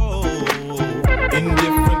 y'all. Pro in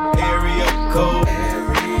different area code.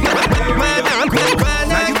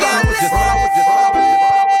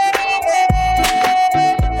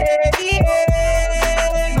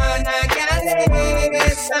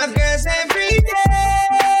 Some girls every day.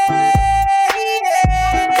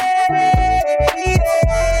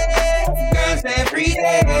 Girls every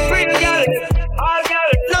day.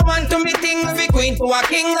 No one to me thing, we queen to a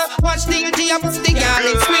king. Watch the UG up the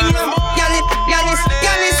galley swing.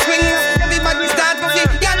 Galley swing. Everybody start to the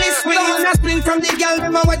galley swing. Don't wanna spring from the gal,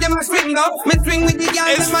 them what them a swing up. Me swing with the gal,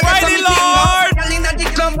 it's Friday, Lord. Gal in the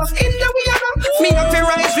club, in the we are. Me have to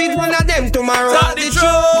rise with one of them tomorrow. Talk the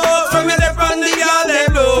truth. From your left on the gal,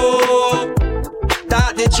 them low.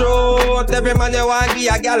 Talk the truth. Every man you want be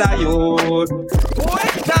a gal a youth.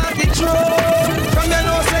 Talk the truth. From your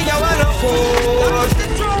nose say you wanna fool.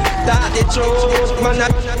 Talk the truth, man.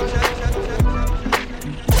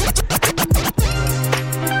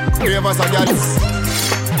 Ravers a gallus,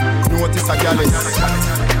 notice a gallus,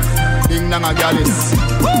 ding dong a gallus,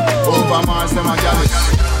 over Mars them a gallus,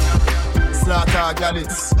 slaughter a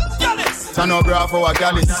gallus, Chano Bravo a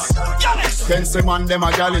gallus, Kense man them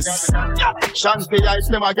a gallus, Shanty Ice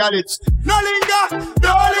them a gallus. No linger,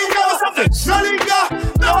 what's up it? No linger,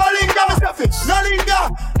 what's up it? No linger,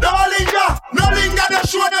 they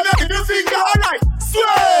show them your middle finger, alright.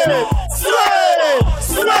 Sway.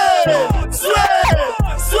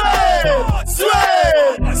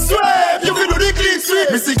 You can do the clean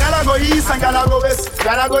sweep. Missy gala go east and gala go west.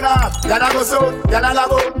 Gala go north, gala go south, gala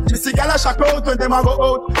labo. Missy gala shock out when them a go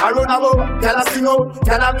out. I run about, gala sing out,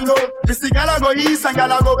 gala ring out. Missy gala go east and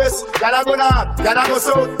gala go west. Gala go north, gala go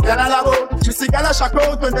south, gala labo. Missy gala shock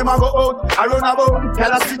out when them a go out. I run about,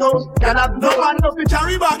 gala sing out, gala. No man no fi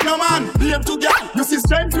carry back, no man. Blame to girl, you see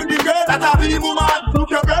strength to the girl that a be woman. Look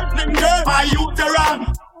your birthday girl, my youth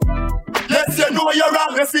around. Let's you know you're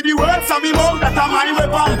wrong. Let's see the words of me mouth that are my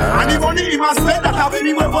weapon. And the money he must spend that have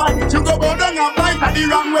any weapon. You go down and fight at the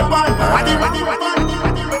wrong weapon. At the wrong weapon.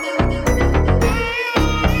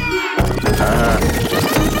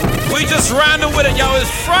 We just ran with it, y'all. It's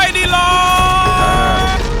Friday, Lord.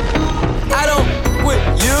 I don't with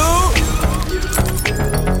you.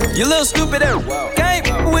 You little stupid ass. Can't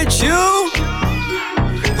with you.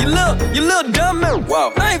 You little dumb ass.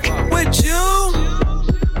 Ain't with you.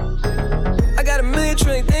 I got a million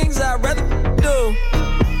trillion things I'd rather do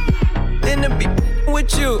than to be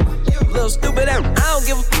with you. Little stupid ass. I don't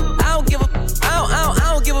give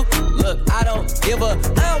a. Look, I don't give a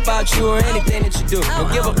about you or anything that you do.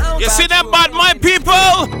 Don't give a. You see that bad mind,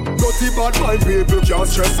 people? Dirty bad mind people can't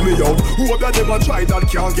stress me out. Who of them a try that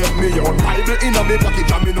can't get me out? Bible in a me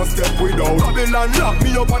pocket and me no step without. Babylon lock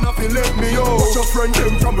me up and I feel let me out. But your friend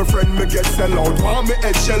them from a friend me get sell out. Want me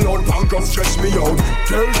head shell out, bank come stretch me out.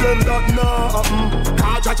 Tell them that nah,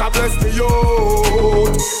 can't judge a bless me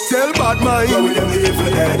out. Tell bad mind, where with them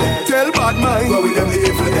evil head. Tell bad mind, where with them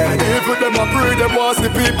evil head. Evil them a pray them was the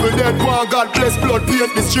people dead. Want God bless blood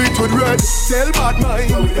paint the street with red. Tell bad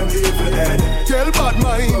mind, where with them evil head. Tell bad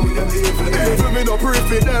mind, where with them evil head. Evil me no pray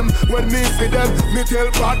for them. When me see them, me tell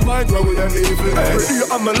bad mind where we them evil. Every day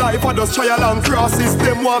of my life I just try along crosses.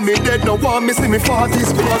 Them want me dead, no want me see me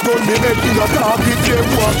 40s. Go and turn me head in a target. Them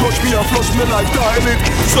want touch me and flush me like toilet.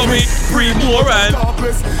 So me breathe more and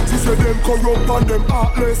she said them corrupt and them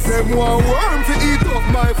heartless. Them want worm to eat up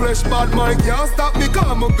my flesh. Bad mind can't stop me,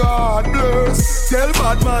 come on God bless. Tell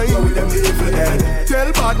bad mind where we them evil head.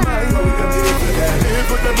 Tell bad mind where we them evil head.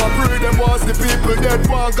 Evil them a pray them was the people dead.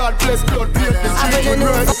 Want God bless blood paint the street with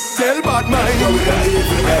red. Tell bad mind where we them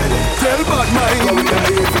evil head. Tell bad mind where we them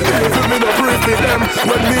evil head. Evil me no pray for them.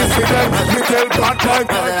 When me see them, me tell bad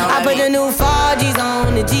mind. I put the new 4Gs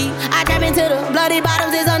on the G. I trap into the bloody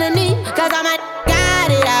bottoms is underneath. Cause I'm a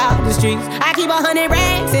got it out the streets. I keep 100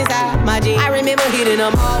 racks inside my jeans. I remember hitting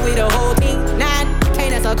them all with the whole team. Now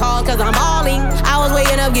can't answer calls cause I'm balling. I was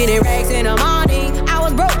waking up getting racks in the morning. I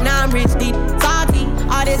was broke, now I'm rich, deep, salty.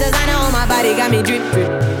 All this designer on my body got me drip,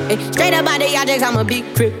 drip. Hey, straight up out the objects, I'm a big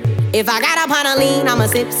trip. If I got up on a lean, I'm a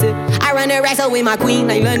sip, sip. I run the racks up with my queen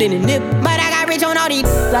like London and Nip. But I got rich on all these,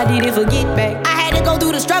 I didn't forget back. I had to go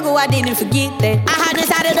through the struggle, I didn't forget that. I hopped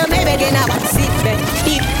inside of the Maybach and now I sit back.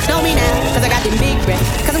 Deep, know me now, cause I got them big racks.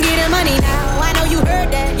 Cause I'm getting money now, I know you heard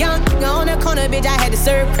that. Young on the corner, bitch, I had to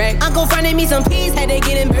serve crack. Uncle fronted me some peas, had to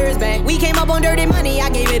get them birds back. We came up on dirty money, I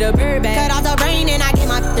gave it a bird back. Cut off the brain and I gave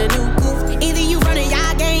my the new goof. Either you run a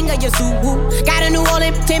y'all gang or you sue woo. Got a new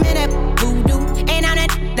Orleans, 10 minute voodoo. Ain't on that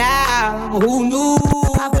now, who knew?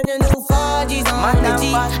 I put the new 4Gs on the G.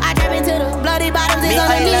 I trap into the bloody bottoms is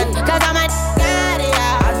underneath. Cause I'm a got it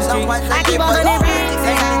out the street. I keep 100 racks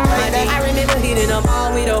inside my jeans. I remember hitting them all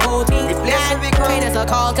with the whole team. Can't answer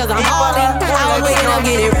calls cause I'm balling. I was waking up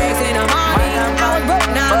getting racks in the morning. I was broke,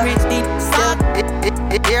 now I'm rich, deep,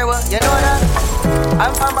 Hear what? You know that?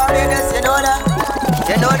 I'm from Barbados, you know that?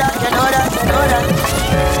 You know that, you know that, you know that?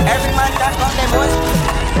 Every man that got them bush.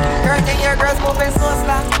 13-year girls moving so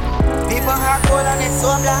slack. People are cold and it's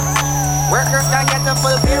so black. Workers can't get the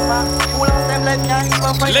full paper. Pull off them life can't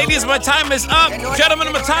even find. Ladies, my time is up. Gentlemen,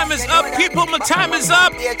 my time is up. People, my time is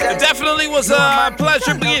up. It definitely was a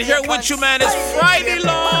pleasure being here with you, man. It's Friday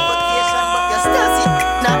long.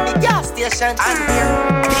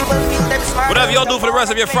 Whatever y'all do for the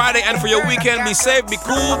rest of your Friday and for your weekend, be safe, be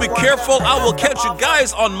cool, be careful. I will catch you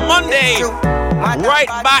guys on Monday. Right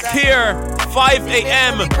back here, 5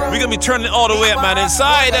 a.m. We're going to be turning it all the way up, man.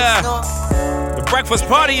 Inside the breakfast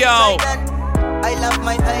party, y'all. I love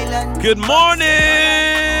my island. Good morning.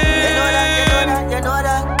 You know that, you know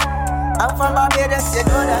that. I'm from Barbados, you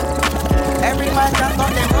know that. Every man can got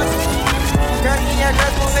them money. 13-year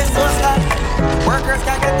girls moving so slack. Workers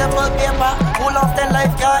can't get the full paper. Pull off their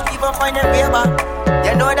life, can't even find their way back.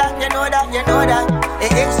 You know that, you know that, you know that.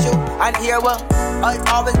 It is true, and here what? I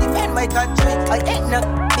always defend my country. I ain't no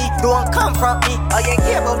beat, don't come from me. I ain't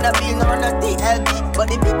care about the being on the DLB. But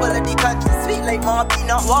the people of the country sweet like Marby,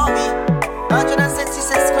 not Warby.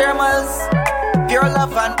 166 square miles, pure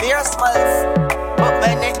love and pure smiles. But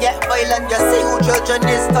when it get violent, you see who children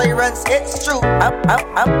is tyrants. It's true.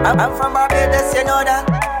 I'm from Barbados, you know that.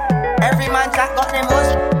 Every man jack got them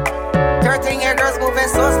motion. 13-year girls moving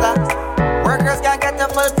so slack. Workers can't get the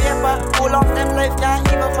full paper. Pull off them life, can't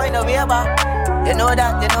even find a way back. You know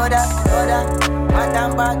that, you know that, you know that.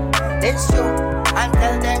 Madam bad, it's true. And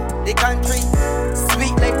tell them the country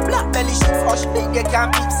sweet like black belly sheets. Hush big, you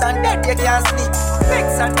can't peeps and dead, you can't sleep.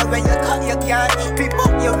 Vex and when you cut, you can't eat. People,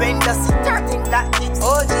 you in the sea, 13 that keeps.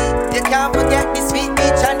 OG, you can't forget the sweet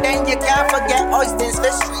beach. And then you can't forget oysters,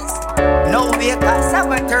 fish streets. No wake at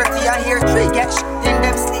 7:30, I hear 3 get shit in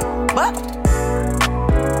them sleep. But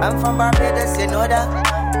I'm from Barbados, you know that.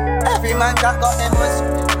 Every man got them was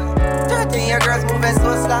 13-year girls moving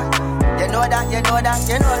so slack. You know that, you know that,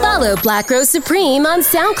 you know that. Follow Black Rose Supreme on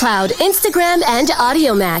SoundCloud, Instagram, and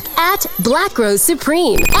AudioMac at Black Rose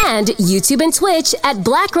Supreme, and YouTube and Twitch at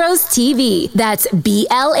Black Rose TV. That's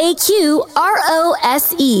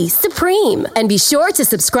BLAQROSE Supreme. And be sure to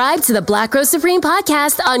subscribe to the Black Rose Supreme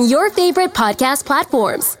podcast on your favorite podcast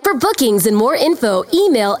platforms. For bookings and more info,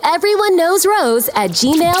 email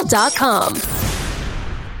everyoneknowsrose@gmail.com.